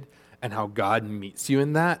unwanted and how God meets you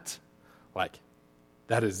in that,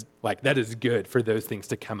 that is good for those things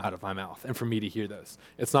to come out of my mouth and for me to hear those.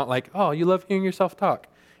 It's not like, oh, you love hearing yourself talk.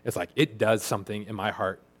 It's like it does something in my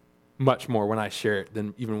heart much more when I share it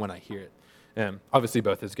than even when I hear it. Obviously,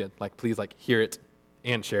 both is good. Like, please, hear it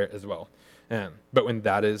and share it as well. But when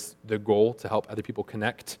that is the goal to help other people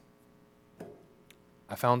connect,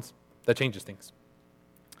 I found that changes things.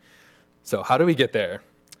 So how do we get there?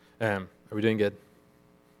 Are we doing good?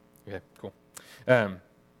 Okay, cool.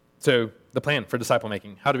 So the plan for disciple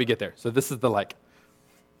making, how do we get there? So this is the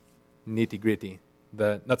nitty gritty,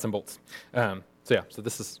 the nuts and bolts. So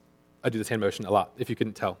this is, I do this hand motion a lot, if you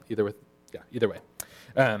couldn't tell, either way.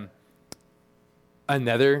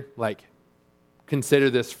 Another, consider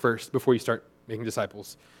this first before you start making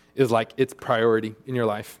disciples, is it's priority in your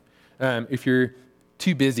life. If you're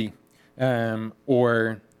too busy,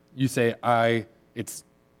 or you say, it's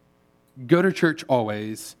go to church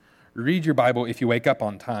always, read your Bible if you wake up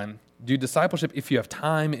on time, do discipleship if you have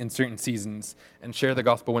time in certain seasons, and share the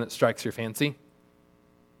gospel when it strikes your fancy.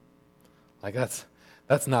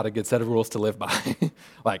 That's not a good set of rules to live by.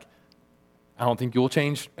 I don't think you'll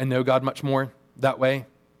change and know God much more that way.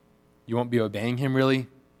 You won't be obeying him really.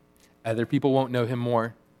 Other people won't know him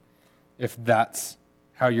more if that's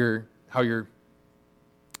how you're I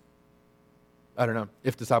don't know,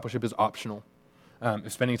 if discipleship is optional.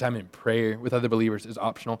 If spending time in prayer with other believers is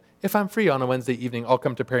optional. If I'm free on a Wednesday evening, I'll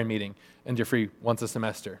come to prayer meeting, and you're free once a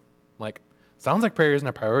semester. Sounds like prayer isn't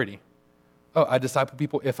a priority. Oh, I disciple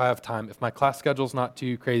people if I have time, if my class schedule's not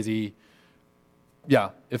too crazy. Yeah,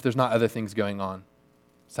 if there's not other things going on.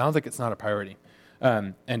 Sounds like it's not a priority.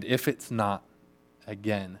 And if it's not,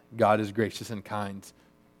 again, God is gracious and kind,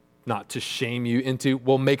 not to shame you into,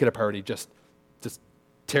 well, make it a priority. Just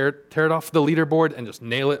tear it off the leaderboard and just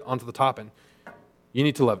nail it onto the top, and you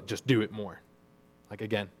need to love it. Just do it more.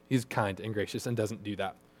 Again, he's kind and gracious and doesn't do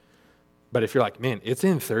that. But if you're man, it's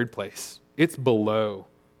in third place, it's below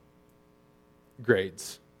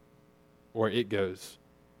grades, or it goes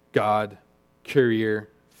God, career,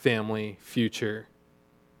 family, future,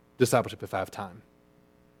 discipleship if I have time.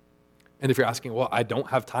 And if you're asking, well, I don't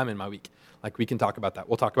have time in my week, we can talk about that.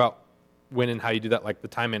 We'll talk about when and how you do that, the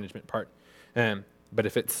time management part. But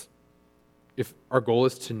if our goal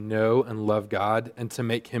is to know and love God and to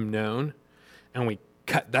make him known, and we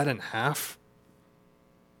cut that in half,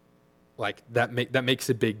 that makes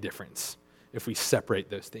a big difference if we separate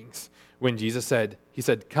those things. When Jesus said,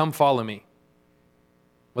 come follow me.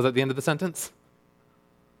 Was that the end of the sentence?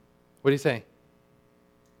 What did he say?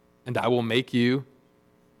 And I will make you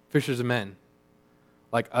fishers of men.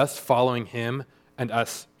 Us following him and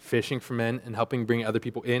us fishing for men and helping bring other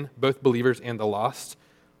people in, both believers and the lost.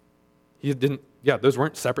 Those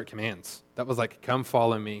weren't separate commands. That was come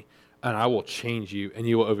follow me and I will change you and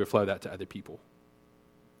you will overflow that to other people.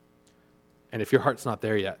 And if your heart's not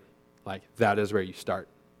there yet, that is where you start.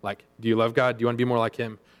 Do you love God? Do you want to be more like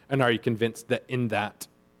him? And are you convinced that in that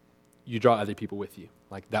you draw other people with you?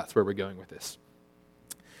 That's where we're going with this.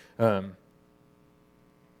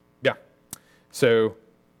 So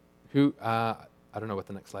I don't know what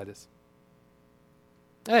the next slide is.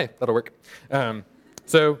 Hey, that'll work.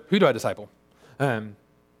 So who do I disciple?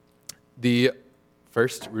 The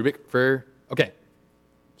first rubric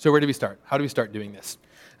so where do we start? How do we start doing this?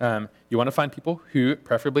 You want to find people who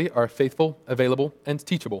preferably are faithful, available, and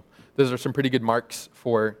teachable. Those are some pretty good marks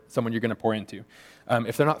for someone you're going to pour into.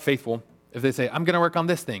 If they're not faithful, if they say, I'm going to work on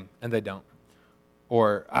this thing, and they don't.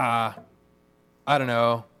 Or, I don't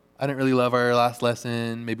know, I didn't really love our last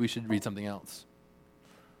lesson, maybe we should read something else.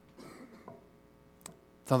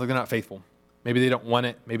 Sounds like they're not faithful. Maybe they don't want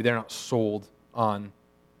it. Maybe they're not sold on,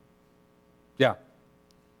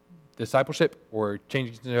 discipleship or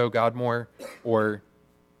changing to know God more, or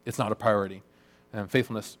it's not a priority.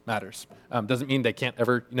 Faithfulness matters. Doesn't mean they can't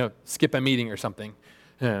ever, skip a meeting or something.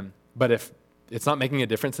 But if it's not making a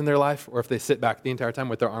difference in their life, or if they sit back the entire time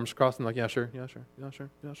with their arms crossed and yeah, sure.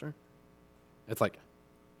 It's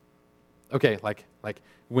okay,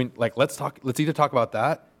 let's either talk about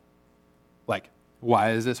that,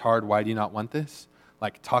 why is this hard? Why do you not want this?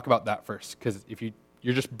 Talk about that first, because if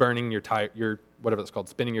you're just burning your whatever that's called,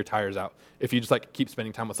 spinning your tires out. If you just keep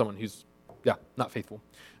spending time with someone who's, not faithful.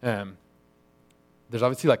 There's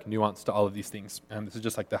obviously nuance to all of these things. This is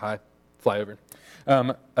just the high flyover.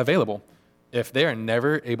 Available. If they are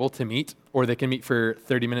never able to meet, or they can meet for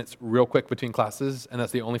 30 minutes real quick between classes, and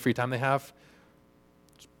that's the only free time they have,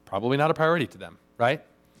 it's probably not a priority to them, right?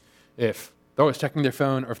 If they're always checking their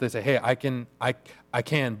phone, or if they say, hey, I can,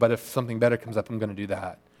 but if something better comes up, I'm going to do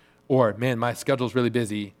that. Or, man, my schedule's really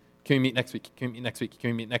busy. Can we meet next week? Can we meet next week? Can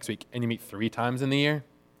we meet next week? And you meet 3 times in the year?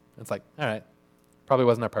 It's all right, probably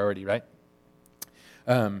wasn't our priority, right?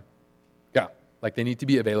 Yeah, like they need to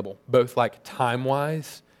be available, both like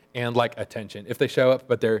time-wise and like attention. If they show up,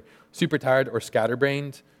 but they're super tired or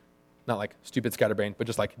scatterbrained, not like stupid scatterbrained, but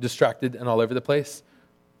just like distracted and all over the place,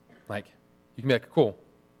 like you can be like, cool.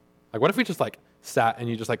 Like what if we just like sat and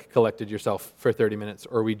you just like collected yourself for 30 minutes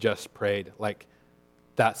or we just prayed? Like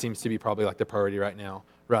that seems to be probably like the priority right now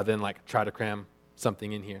rather than like try to cram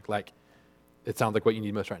something in here. Like it sounds like what you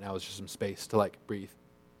need most right now is just some space to like breathe.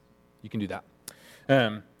 You can do that.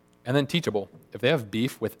 And then teachable. If they have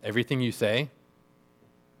beef with everything you say,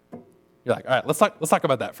 you're like, all right, let's talk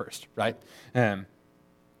about that first, right?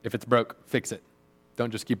 If it's broke, fix it.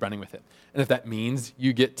 Don't just keep running with it. And if that means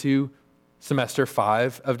you get to semester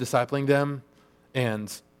 5 of discipling them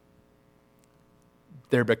and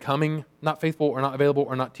they're becoming not faithful or not available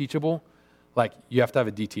or not teachable, like you have to have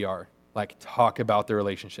a DTR, like talk about the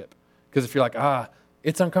relationship. Because if you're like,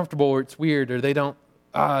 it's uncomfortable or it's weird or they don't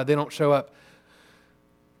show up,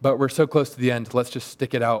 but we're so close to the end, let's just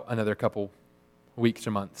stick it out another couple weeks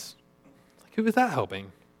or months. Like, who is that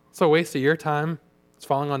helping? It's a waste of your time. It's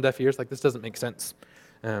falling on deaf ears. Like, this doesn't make sense.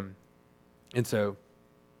 And so,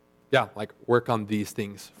 yeah, like work on these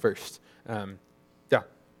things first.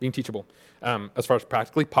 Being teachable. As far as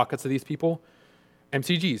practically, pockets of these people,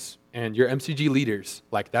 MCGs and your MCG leaders,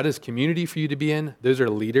 like that is community for you to be in. Those are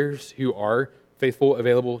leaders who are faithful,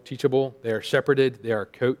 available, teachable. They are shepherded. They are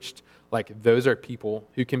coached. Like those are people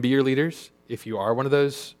who can be your leaders. If you are one of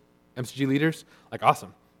those MCG leaders, like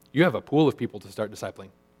awesome. You have a pool of people to start discipling.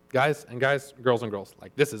 Guys, girls and girls.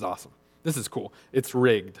 Like this is awesome. This is cool. It's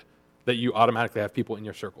rigged that you automatically have people in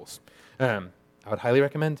your circles. I would highly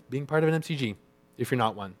recommend being part of an MCG if you're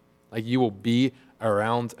not one. Like you will be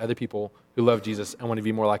around other people who love Jesus and want to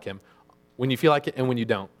be more like him when you feel like it and when you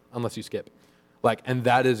don't, unless you skip. Like, and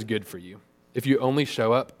that is good for you. If you only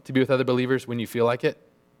show up to be with other believers when you feel like it,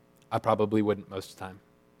 I probably wouldn't most of the time,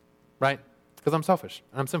 right? Because I'm selfish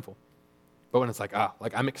and I'm sinful. But when it's like,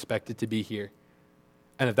 I'm expected to be here.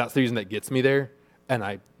 And if that's the reason that gets me there and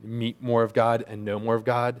I meet more of God and know more of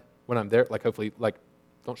God when I'm there, like hopefully, like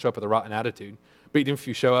don't show up with a rotten attitude. But even if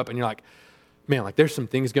you show up and you're like, man, like there's some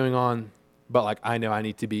things going on, but like I know I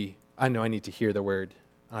need to hear the word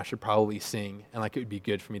and I should probably sing and like it would be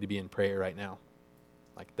good for me to be in prayer right now.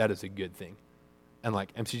 Like that is a good thing. And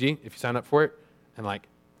like MCG, if you sign up for it and like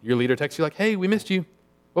your leader texts you like, hey, we missed you.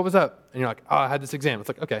 What was up? And you're like, I had this exam. It's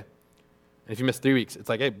like, okay. And if you missed 3 weeks, it's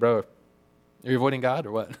like, hey, bro, are you avoiding God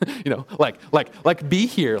or what? Like be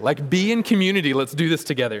here, like be in community. Let's do this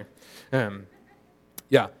together.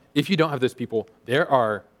 If you don't have those people, there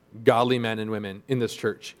are godly men and women in this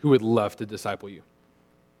church who would love to disciple you.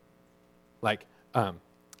 Like,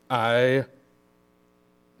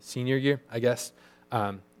 senior year, I guess,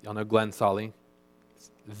 y'all know Glenn Solly,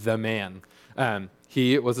 the man.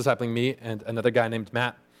 He was discipling me and another guy named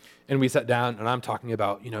Matt. And we sat down and I'm talking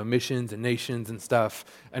about, missions and nations and stuff.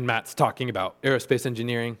 And Matt's talking about aerospace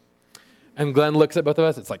engineering. And Glenn looks at both of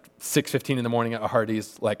us. It's like 6:15 in the morning at a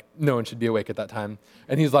Hardee's. Like no one should be awake at that time.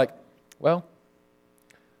 And he's like, well,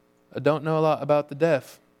 I don't know a lot about the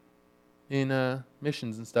deaf in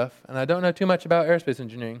missions and stuff. And I don't know too much about aerospace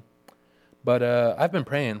engineering. But I've been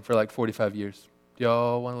praying for like 45 years. Do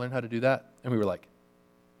y'all want to learn how to do that? And we were like,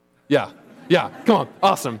 yeah, come on,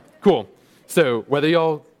 awesome, cool. So whether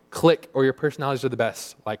y'all click or your personalities are the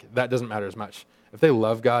best, like that doesn't matter as much. If they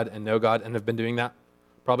love God and know God and have been doing that,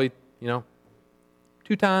 probably,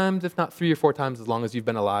 2 times, if not 3 or 4 times as long as you've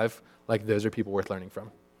been alive, like those are people worth learning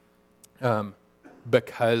from.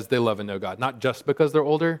 Because they love and know God, not just because they're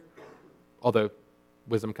older, although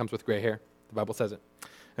wisdom comes with gray hair, the Bible says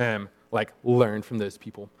it. Like learn from those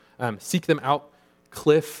people. Seek them out.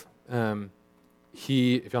 Cliff,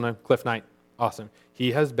 if y'all know Cliff Knight, awesome.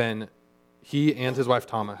 He and his wife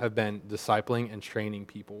Tama have been discipling and training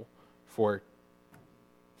people for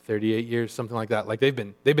 38 years, something like that. Like they've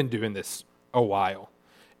been doing this a while.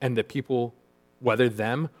 And the people, whether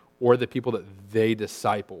them or the people that they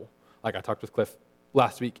disciple, like I talked with Cliff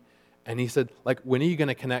last week, and he said, like, when are you going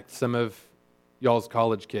to connect some of y'all's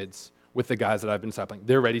college kids with the guys that I've been discipling?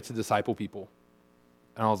 They're ready to disciple people.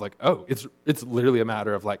 And I was like, oh, it's literally a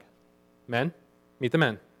matter of like, men, meet the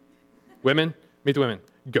men. Women, meet the women.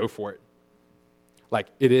 Go for it. Like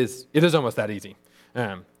it is almost that easy.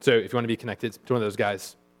 So if you want to be connected to one of those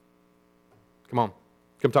guys, come on.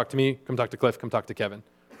 Come talk to me. Come talk to Cliff. Come talk to Kevin.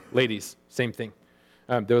 Ladies, same thing.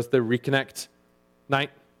 There was the reconnect night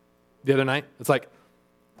the other night. It's like,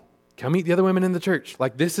 come meet the other women in the church.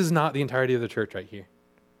 Like this is not the entirety of the church right here.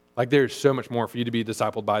 Like there's so much more for you to be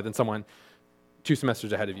discipled by than someone 2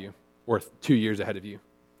 semesters ahead of you or 2 years ahead of you.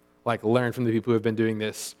 Like learn from the people who have been doing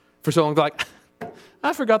this for so long. Like,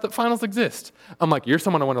 I forgot that finals exist. I'm like, you're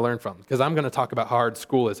someone I want to learn from because I'm going to talk about how hard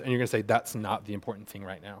school is, and you're going to say that's not the important thing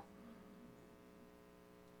right now.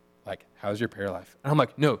 Like, how's your prayer life? And I'm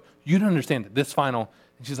like, no, you don't understand this final.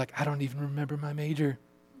 And she's like, I don't even remember my major.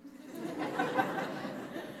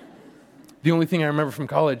 The only thing I remember from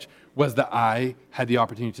college was that I had the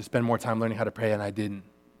opportunity to spend more time learning how to pray, and I didn't.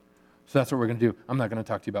 So that's what we're going to do. I'm not going to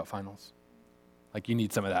talk to you about finals. Like, you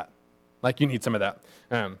need some of that.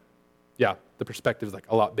 Yeah, the perspective is like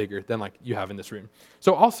a lot bigger than like you have in this room.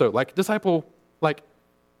 So also, like, disciple the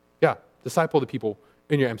people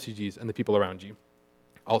in your MCGs and the people around you.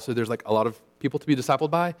 Also, there's like a lot of people to be discipled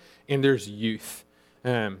by, and there's youth.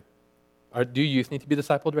 Do youth need to be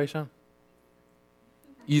discipled, Gresham?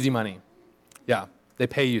 Easy money. Yeah, they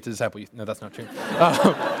pay you to disciple youth. No, that's not true.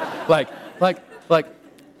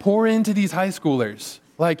 Pour into these high schoolers.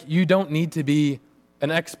 Like, you don't need to be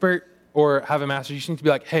an expert or have a master's. You just need to be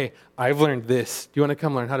like, hey, I've learned this. Do you want to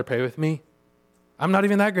come learn how to pray with me? I'm not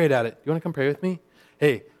even that great at it. Do you want to come pray with me?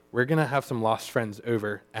 Hey, we're going to have some lost friends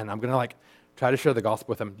over, and I'm going to like try to share the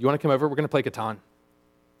gospel with them. You want to come over? We're going to play Catan. And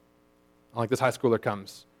like this high schooler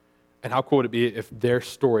comes. And how cool would it be if their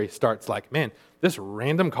story starts like, man, this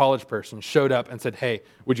random college person showed up and said, hey,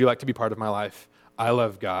 would you like to be part of my life? I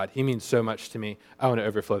love God. He means so much to me. I want to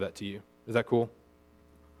overflow that to you. Is that cool?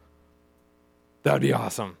 That would be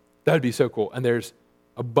awesome. That would be so cool. And there's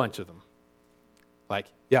a bunch of them. Like,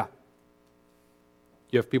 yeah.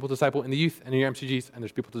 You have people to disciple in the youth and in your MCGs, and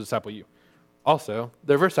there's people to disciple you. Also,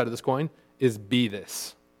 the reverse side of this coin is be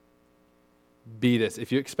this. Be this.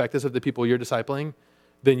 If you expect this of the people you're discipling,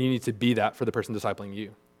 then you need to be that for the person discipling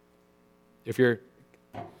you. If you're,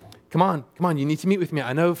 come on, you need to meet with me.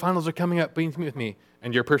 I know finals are coming up, but you need to meet with me.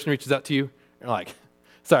 And your person reaches out to you, and you're like,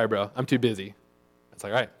 sorry, bro, I'm too busy. It's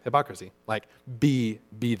like, all right, hypocrisy. Like, be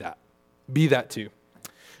that. Be that too.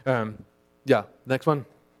 Next one.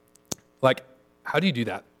 Like, how do you do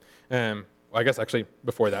that? Well, I guess actually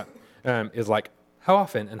before that is like, how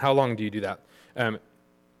often and how long do you do that?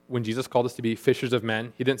 When Jesus called us to be fishers of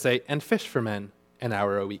men, he didn't say, and fish for men an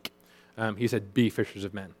hour a week. He said, be fishers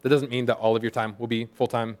of men. That doesn't mean that all of your time will be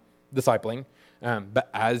full-time discipling, but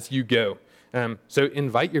as you go. So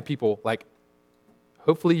invite your people, like,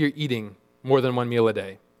 hopefully you're eating more than one meal a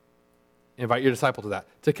day. Invite your disciple to that,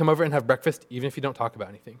 to come over and have breakfast, even if you don't talk about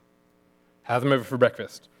anything. Have them over for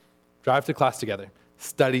breakfast. Drive to class together.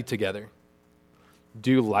 Study together.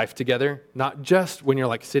 Do life together, not just when you're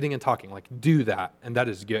like sitting and talking, like do that, and that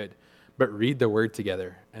is good. But read the word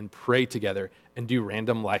together and pray together and do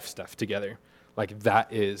random life stuff together. Like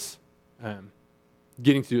that is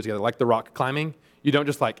getting to do it together. Like the rock climbing, you don't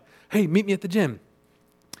just like, hey, meet me at the gym.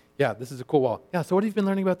 Yeah, this is a cool wall. Yeah, so what have you been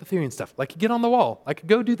learning about the theory and stuff? Like get on the wall, like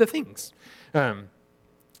go do the things.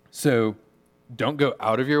 So don't go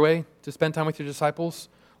out of your way to spend time with your disciples.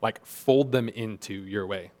 Like fold them into your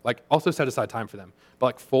way. Like also set aside time for them, but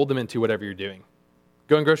like fold them into whatever you're doing.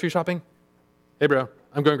 Going grocery shopping? Hey bro,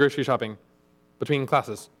 I'm going grocery shopping between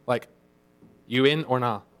classes. Like, you in or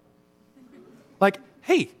nah? Like,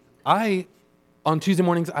 hey, on Tuesday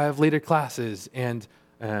mornings, I have later classes, and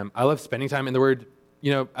I love spending time in the Word,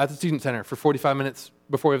 at the student center for 45 minutes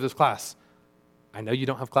before we have this class. I know you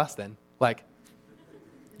don't have class then. Like,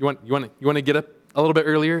 you want to get up a little bit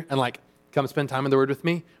earlier and like come spend time in the Word with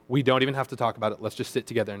me? We don't even have to talk about it. Let's just sit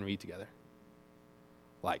together and read together.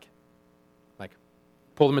 Like,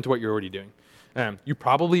 pull them into what you're already doing. You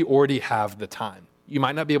probably already have the time. You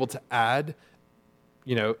might not be able to add,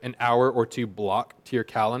 an hour or two block to your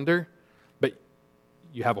calendar, but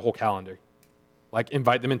you have a whole calendar. Like,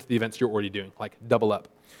 invite them into the events you're already doing. Like, double up.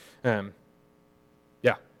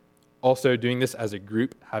 Also, doing this as a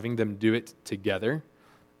group, having them do it together,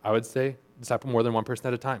 I would say disciple more than one person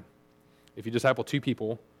at a time. If you disciple two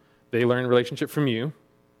people, they learn relationship from you.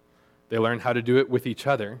 They learn how to do it with each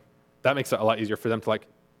other. That makes it a lot easier for them to like,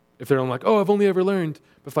 if they're like, oh, I've only ever learned,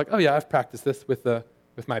 but it's like, oh yeah, I've practiced this with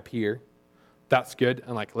my peer. That's good,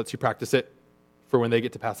 and like lets you practice it for when they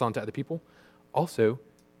get to pass on to other people. Also,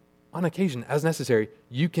 on occasion, as necessary,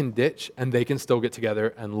 you can ditch and they can still get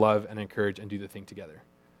together and love and encourage and do the thing together.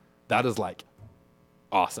 That is like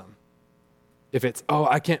awesome. If it's, oh,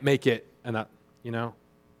 I can't make it, and that,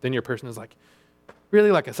 then your person is like,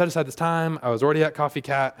 really, like I set aside this time, I was already at Coffee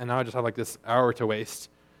Cat, and now I just have like this hour to waste.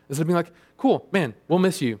 Instead of being like, cool, man, we'll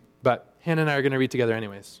miss you, but Hannah and I are going to read together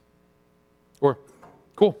anyways. Or,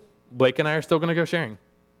 cool, Blake and I are still going to go sharing.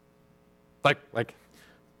 Like,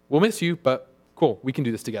 we'll miss you, but cool, we can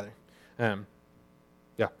do this together.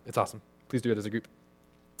 It's awesome. Please do it as a group.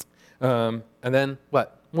 And then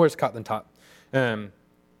what? More is caught than taught.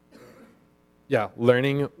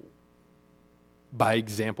 Learning by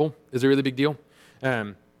example is a really big deal.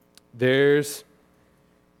 There's,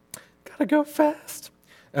 gotta go fast.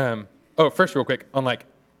 First real quick, on like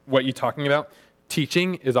what you're talking about,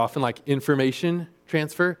 teaching is often like information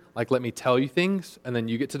transfer, like let me tell you things and then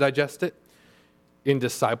you get to digest it. In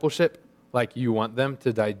discipleship, like you want them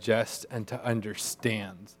to digest and to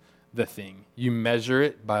understand the thing. You measure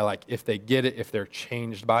it by like if they get it, if they're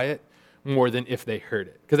changed by it, more than if they heard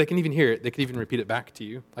it. Because they can even hear it, they can even repeat it back to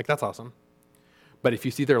you. Like that's awesome. But if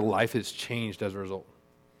you see their life is changed as a result,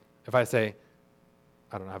 if I say,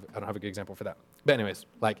 I don't have a good example for that. But anyways,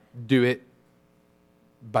 like do it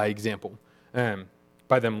by example,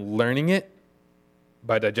 by them learning it,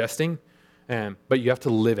 by digesting, but you have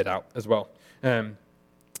to live it out as well.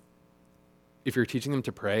 If you're teaching them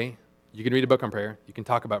to pray, you can read a book on prayer, you can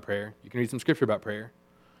talk about prayer, you can read some scripture about prayer,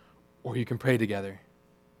 or you can pray together.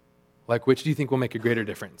 Like, which do you think will make a greater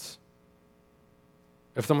difference?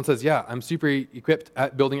 If someone says, yeah, I'm super equipped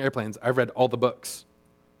at building airplanes, I've read all the books,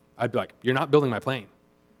 I'd be like, you're not building my plane.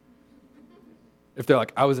 If they're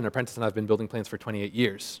like, I was an apprentice and I've been building planes for 28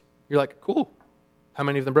 years, you're like, cool. How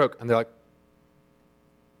many of them broke? And they're like,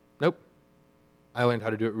 nope. I learned how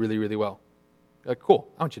to do it really, really well. You're like, cool.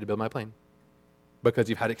 I want you to build my plane because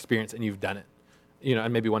you've had experience and you've done it.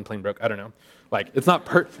 And maybe one plane broke. I don't know. Like, it's not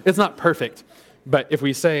perfect. But if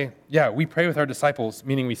we say, yeah, we pray with our disciples,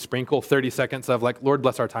 meaning we sprinkle 30 seconds of like, Lord,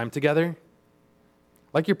 bless our time together.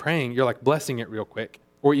 Like you're praying, you're like blessing it real quick.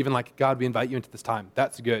 Or even like, God, we invite you into this time.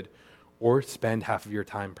 That's good. Or spend half of your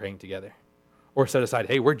time praying together. Or set aside,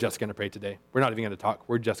 hey, we're just going to pray today. We're not even going to talk.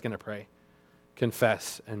 We're just going to pray.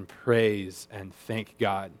 Confess and praise and thank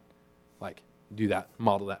God. Like, do that.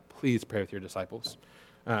 Model that. Please pray with your disciples.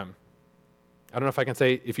 I don't know if I can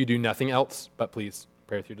say if you do nothing else, but please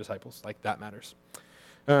pray with your disciples. Like, that matters.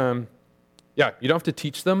 You don't have to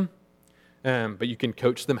teach them, but you can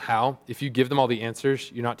coach them how. If you give them all the answers,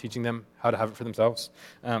 you're not teaching them how to have it for themselves.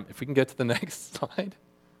 If we can get to the next slide.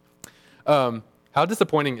 How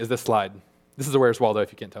disappointing is this slide? This is a Where's Waldo,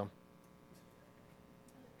 if you can't tell.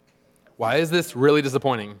 Why is this really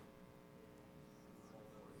disappointing?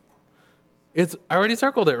 I already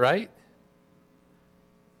circled it, right?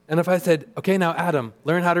 And if I said, okay, now Adam,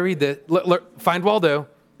 learn how to read this, find Waldo,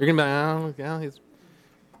 you're going to be like, oh, yeah, he's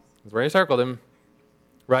where I circled him,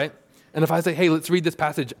 right? And if I say, hey, let's read this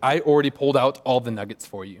passage, I already pulled out all the nuggets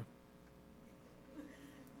for you.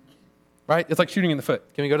 Right? It's like shooting in the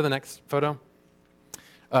foot. Can we go to the next photo?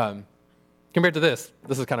 Compared to this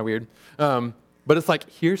is kind of weird. But it's like,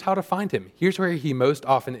 here's how to find him. Here's where he most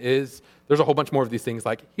often is. There's a whole bunch more of these things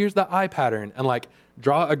like, here's the eye pattern, and like,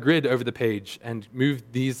 draw a grid over the page and move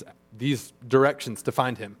these directions to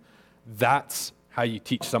find him. That's how you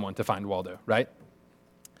teach someone to find Waldo, right?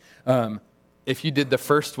 If you did the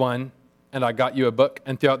first one, and I got you a book,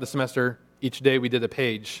 and throughout the semester, each day we did a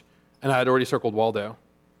page, and I had already circled Waldo,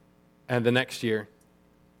 and the next year,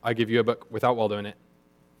 I give you a book without Waldo in it.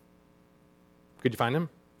 Could you find him?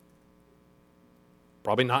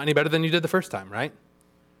 Probably not any better than you did the first time, right?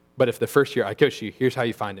 But if the first year I coach you, here's how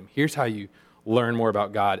you find him. Here's how you learn more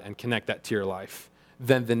about God and connect that to your life.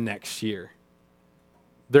 Then the next year,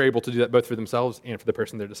 they're able to do that both for themselves and for the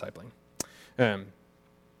person they're discipling.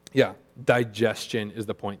 Digestion is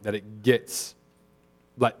the point, that it gets,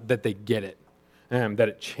 that they get it, that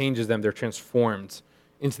it changes them. They're transformed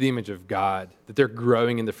into the image of God, that they're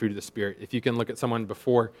growing in the fruit of the Spirit. If you can look at someone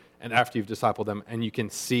before and after you've discipled them, and you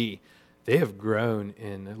can see they have grown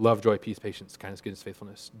in love, joy, peace, patience, kindness, goodness,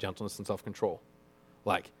 faithfulness, gentleness, and self-control.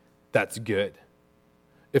 Like, that's good.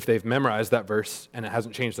 If they've memorized that verse and it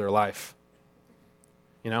hasn't changed their life,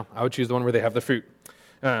 I would choose the one where they have the fruit.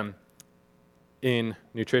 In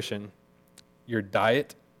nutrition, your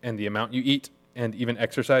diet and the amount you eat and even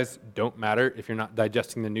exercise don't matter if you're not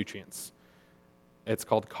digesting the nutrients. It's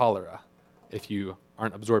called cholera if you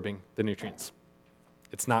aren't absorbing the nutrients.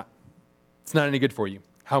 It's not any good for you.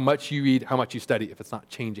 How much you read, how much you study, if it's not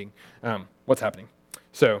changing what's happening.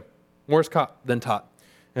 So, more is caught than taught.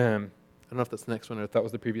 I don't know if that's the next one or if that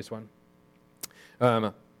was the previous one.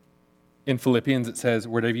 In Philippians, it says,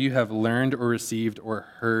 whatever you have learned or received or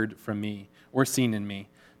heard from me or seen in me,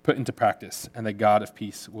 put into practice, and the God of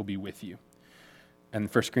peace will be with you.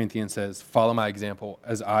 And 1 Corinthians says, follow my example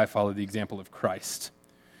as I follow the example of Christ.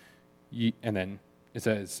 And then it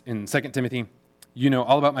says in 2 Timothy, you know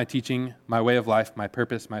all about my teaching, my way of life, my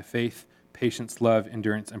purpose, my faith, patience, love,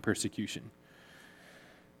 endurance, and persecution.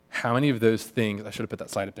 How many of those things, I should have put that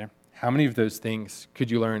slide up there, how many of those things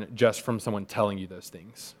could you learn just from someone telling you those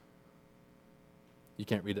things? You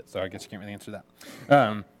can't read it, so I guess you can't really answer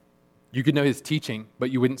that. You could know his teaching,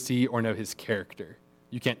 but you wouldn't see or know his character.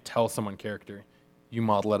 You can't tell someone character. You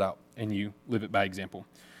model it out, and you live it by example.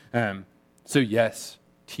 So yes,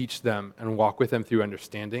 teach them and walk with them through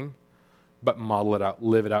understanding, but model it out,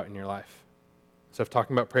 live it out in your life. So if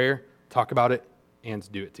talking about prayer, talk about it and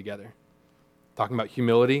do it together. Talking about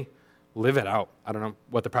humility, live it out. I don't know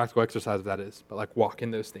what the practical exercise of that is, but like walk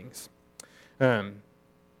in those things. And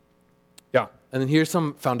then here's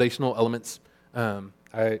some foundational elements.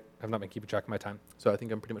 I have not been keeping track of my time, so I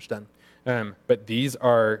think I'm pretty much done. But these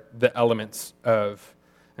are the elements of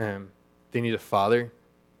they need a father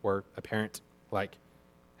or a parent, like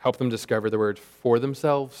help them discover the word for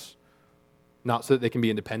themselves, not so that they can be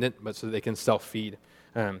independent, but so that they can self-feed.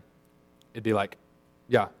 It'd be like,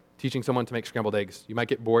 teaching someone to make scrambled eggs. You might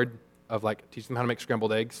get bored of like teaching them how to make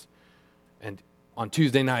scrambled eggs, and on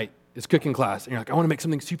Tuesday night, it's cooking class, and you're like, I want to make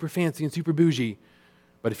something super fancy and super bougie.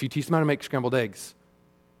 But if you teach them how to make scrambled eggs,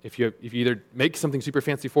 if you either make something super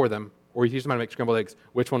fancy for them, or you teach them how to make scrambled eggs,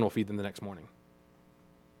 which one will feed them the next morning?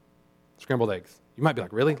 Scrambled eggs. You might be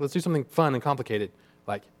like, really? Let's do something fun and complicated.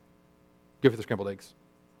 Like, go for the scrambled eggs.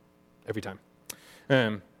 Every time.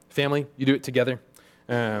 Family, you do it together.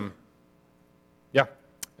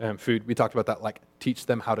 Food, we talked about that, like teach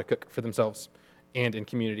them how to cook for themselves and in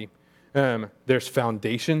community. There's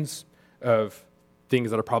foundations of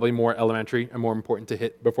things that are probably more elementary and more important to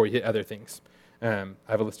hit before you hit other things. I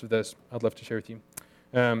have a list of those I'd love to share with you.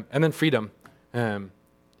 And then freedom.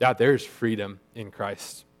 There's freedom in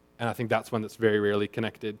Christ. And I think that's one that's very rarely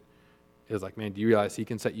connected. Is like, man, do you realize he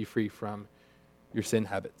can set you free from your sin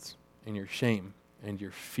habits and your shame and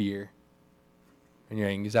your fear and your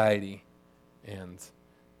anxiety and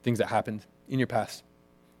things that happened in your past?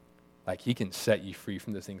 Like, he can set you free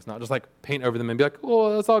from those things, not just like paint over them and be like,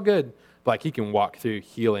 oh, that's all good. But like, he can walk through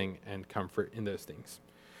healing and comfort in those things.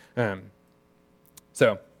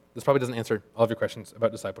 So this probably doesn't answer all of your questions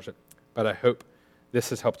about discipleship, but I hope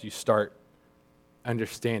this has helped you start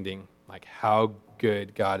understanding like how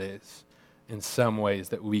good God is in some ways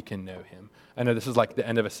that we can know him. I know this is like the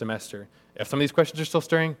end of a semester. If some of these questions are still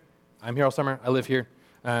stirring, I'm here all summer, I live here.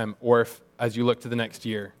 Or if, as you look to the next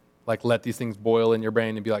year, like let these things boil in your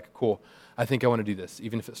brain and be like, cool, I think I want to do this,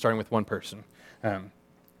 even if it's starting with one person.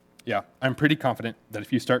 I'm pretty confident that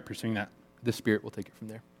if you start pursuing that, the Spirit will take it from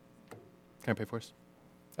there. Can I pray for us?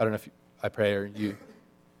 I don't know if I pray or you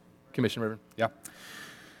commission, Reverend. Yeah.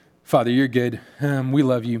 Father, you're good. We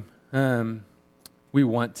love you. We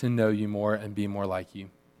want to know you more and be more like you.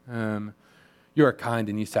 You are kind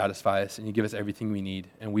and you satisfy us and you give us everything we need.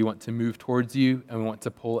 And we want to move towards you and we want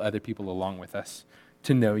to pull other people along with us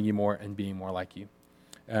to know you more and being more like you.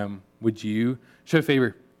 Would you show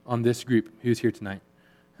favor on this group who's here tonight?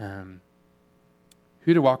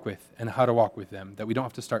 Who to walk with and how to walk with them, that we don't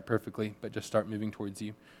have to start perfectly, but just start moving towards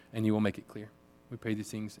you and you will make it clear. We pray these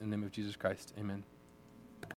things in the name of Jesus Christ. Amen.